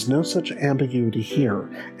 There's no such ambiguity here,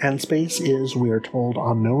 and space is, we are told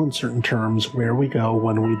on no uncertain terms, where we go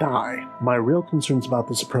when we die. My real concerns about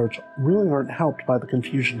this approach really aren't helped by the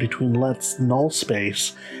confusion between Let's null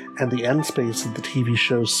space and the end space of the TV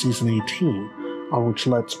show's season 18, on which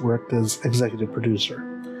Let's worked as executive producer.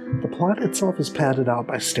 The plot itself is padded out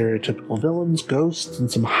by stereotypical villains, ghosts,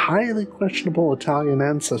 and some highly questionable Italian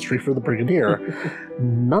ancestry for the Brigadier.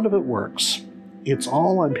 None of it works. It's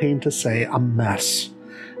all, I'm pained to say, a mess.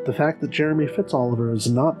 The fact that Jeremy Fitzoliver is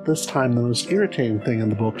not this time the most irritating thing in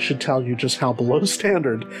the book should tell you just how below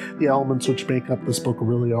standard the elements which make up this book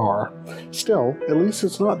really are. Still, at least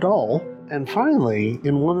it's not dull. And finally,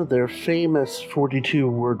 in one of their famous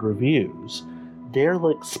 42-word reviews,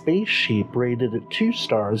 Derelict Space Sheep rated it 2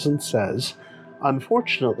 stars and says,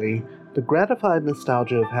 "Unfortunately, the gratified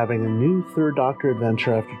nostalgia of having a new Third Doctor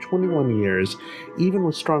adventure after 21 years, even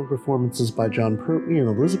with strong performances by John Pertwee and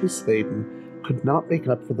Elizabeth Sladen, could not make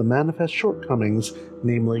up for the manifest shortcomings,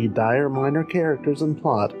 namely dire minor characters and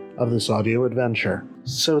plot, of this audio adventure."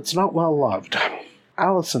 So it's not well loved.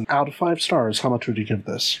 Allison, out of 5 stars, how much would you give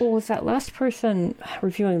this? Well, was that last person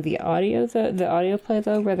reviewing the audio, the audio play,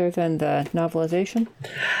 though, rather than the novelization?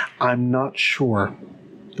 I'm not sure.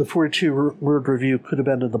 The 42-word review could have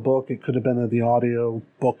been of the book. It could have been of the audio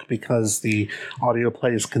book because the audio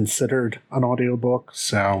play is considered an audio book.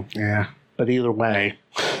 So, yeah. But either way,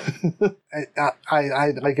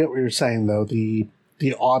 I get what you're saying, though. The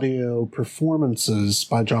audio performances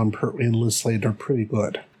by John Pertwee and Liz Slade are pretty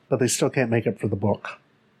good, but they still can't make up for the book.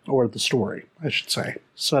 Or the story, I should say.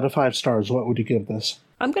 So out of 5 stars, what would you give this?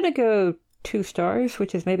 I'm going to go 2 stars,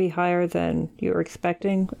 which is maybe higher than you were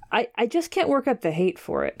expecting. I just can't work up the hate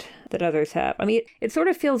for it that others have. I mean, it sort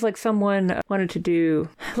of feels like someone wanted to do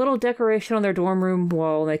a little decoration on their dorm room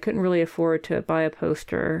wall, and they couldn't really afford to buy a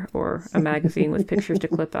poster or a magazine with pictures to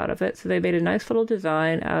clip out of it. So they made a nice little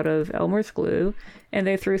design out of Elmer's glue, and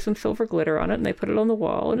they threw some silver glitter on it, and they put it on the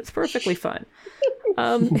wall, and it's perfectly fun.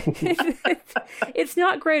 It's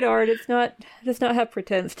not great art. It does not have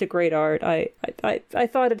pretense to great art. I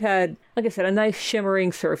thought it had, like I said, a nice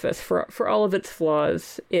shimmering surface for all of its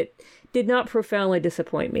flaws. It did not profoundly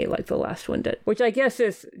disappoint me like the last one did, which I guess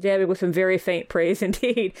is damning with some very faint praise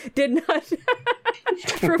indeed. Did not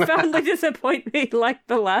profoundly disappoint me like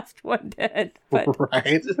the last one did. But,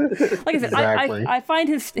 right. Like I said, exactly. I find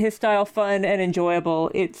his style fun and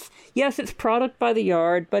enjoyable. It's product by the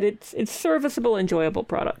yard, but it's serviceable, enjoyable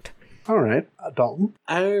product. All right. Dalton?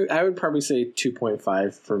 I would probably say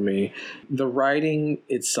 2.5 for me. The writing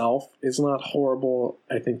itself is not horrible.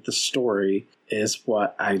 I think the story is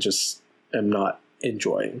what I just am not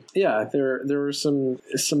enjoying. Yeah, there were some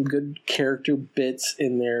good character bits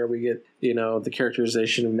in there. We get, the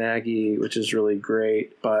characterization of Maggie, which is really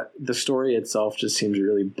great, but the story itself just seems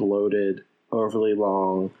really bloated, overly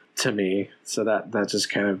long to me. So that just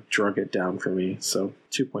kind of drug it down for me. So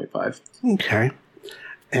 2.5. Okay.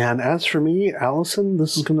 And as for me, Allison,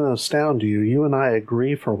 this is going to astound you. You and I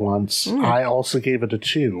agree for once. I also gave it a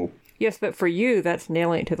 2. Yes, but for you, that's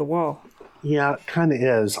nailing it to the wall. Yeah, it kind of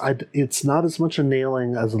is. It's not as much a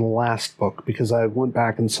nailing as the last book, because I went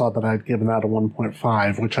back and saw that I'd given that a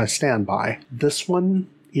 1.5, which I stand by. This one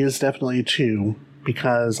is definitely a 2,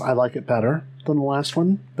 because I like it better than the last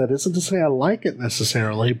one. That isn't to say I like it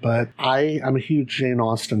necessarily, but I am a huge Jane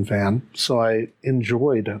Austen fan, so I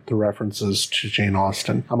enjoyed the references to Jane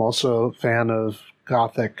Austen. I'm also a fan of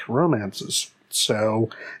Gothic romances, so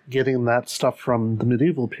getting that stuff from the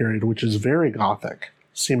medieval period, which is very Gothic,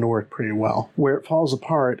 seem to work pretty well. Where it falls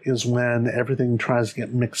apart is when everything tries to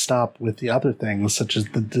get mixed up with the other things, such as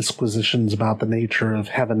the disquisitions about the nature of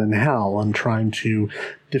heaven and hell, and trying to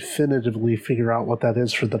definitively figure out what that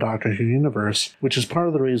is for the Doctor Who universe, which is part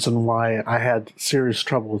of the reason why I had serious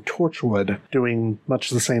trouble with Torchwood doing much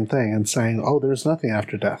the same thing and saying, oh, there's nothing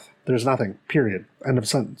after death. There's nothing, period. End of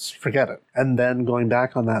sentence. Forget it. And then going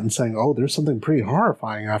back on that and saying, oh, there's something pretty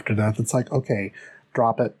horrifying after death. It's like, okay,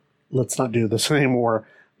 drop it. Let's not do this anymore,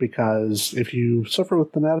 because if you suffer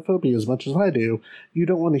with thanatophobia as much as I do, you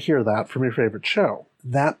don't want to hear that from your favorite show.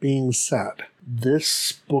 That being said,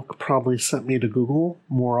 this book probably sent me to Google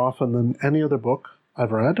more often than any other book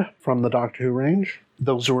I've read from the Doctor Who range.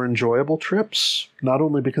 Those were enjoyable trips, not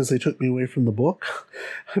only because they took me away from the book,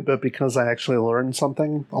 but because I actually learned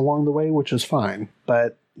something along the way, which is fine.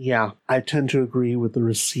 But yeah, I tend to agree with the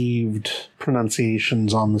received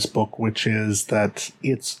pronunciations on this book, which is that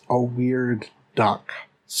it's a weird duck.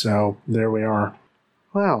 So there we are.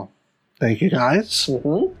 Wow. Thank you, guys.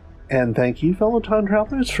 Mm-hmm. And thank you, fellow time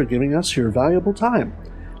travelers, for giving us your valuable time.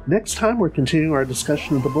 Next time, we're continuing our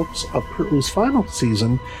discussion of the books of Pertwee's final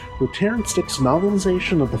season with Terrance Dick's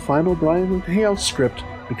novelization of the final Brian and Hale script,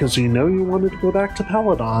 because you know you wanted to go back to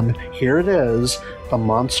Peladon. Here it is, The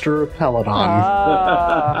Monster of Peladon.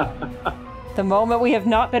 The moment we have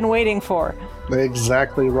not been waiting for.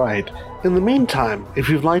 Exactly right. In the meantime, if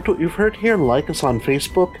you've liked what you've heard here, like us on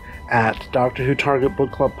Facebook at Doctor Who Target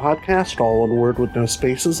Book Club Podcast, all one word with no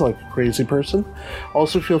spaces, like a crazy person.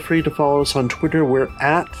 Also, feel free to follow us on Twitter. We're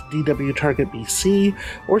at DWTargetBC,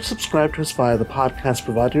 or subscribe to us via the podcast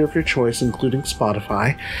provider of your choice, including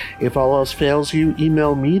Spotify. If all else fails you,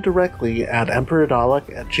 email me directly at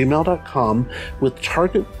emperadalek@gmail.com with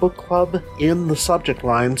Target Book Club in the subject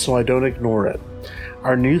line so I don't ignore it.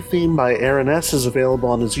 Our new theme by Aaron S. is available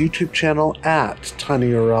on his YouTube channel at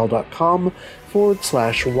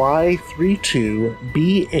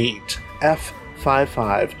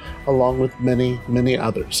tinyurl.com/Y32B8F55, along with many, many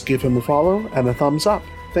others. Give him a follow and a thumbs up.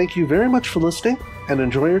 Thank you very much for listening, and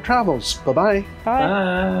enjoy your travels. Bye-bye.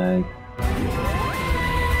 Bye.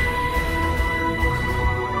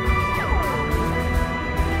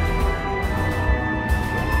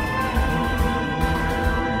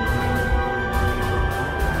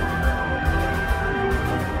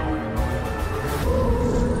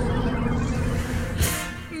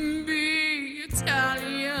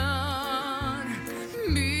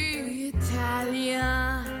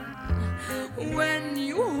 When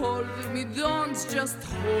you hold me, don't just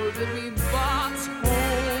hold me, but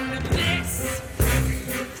hold this.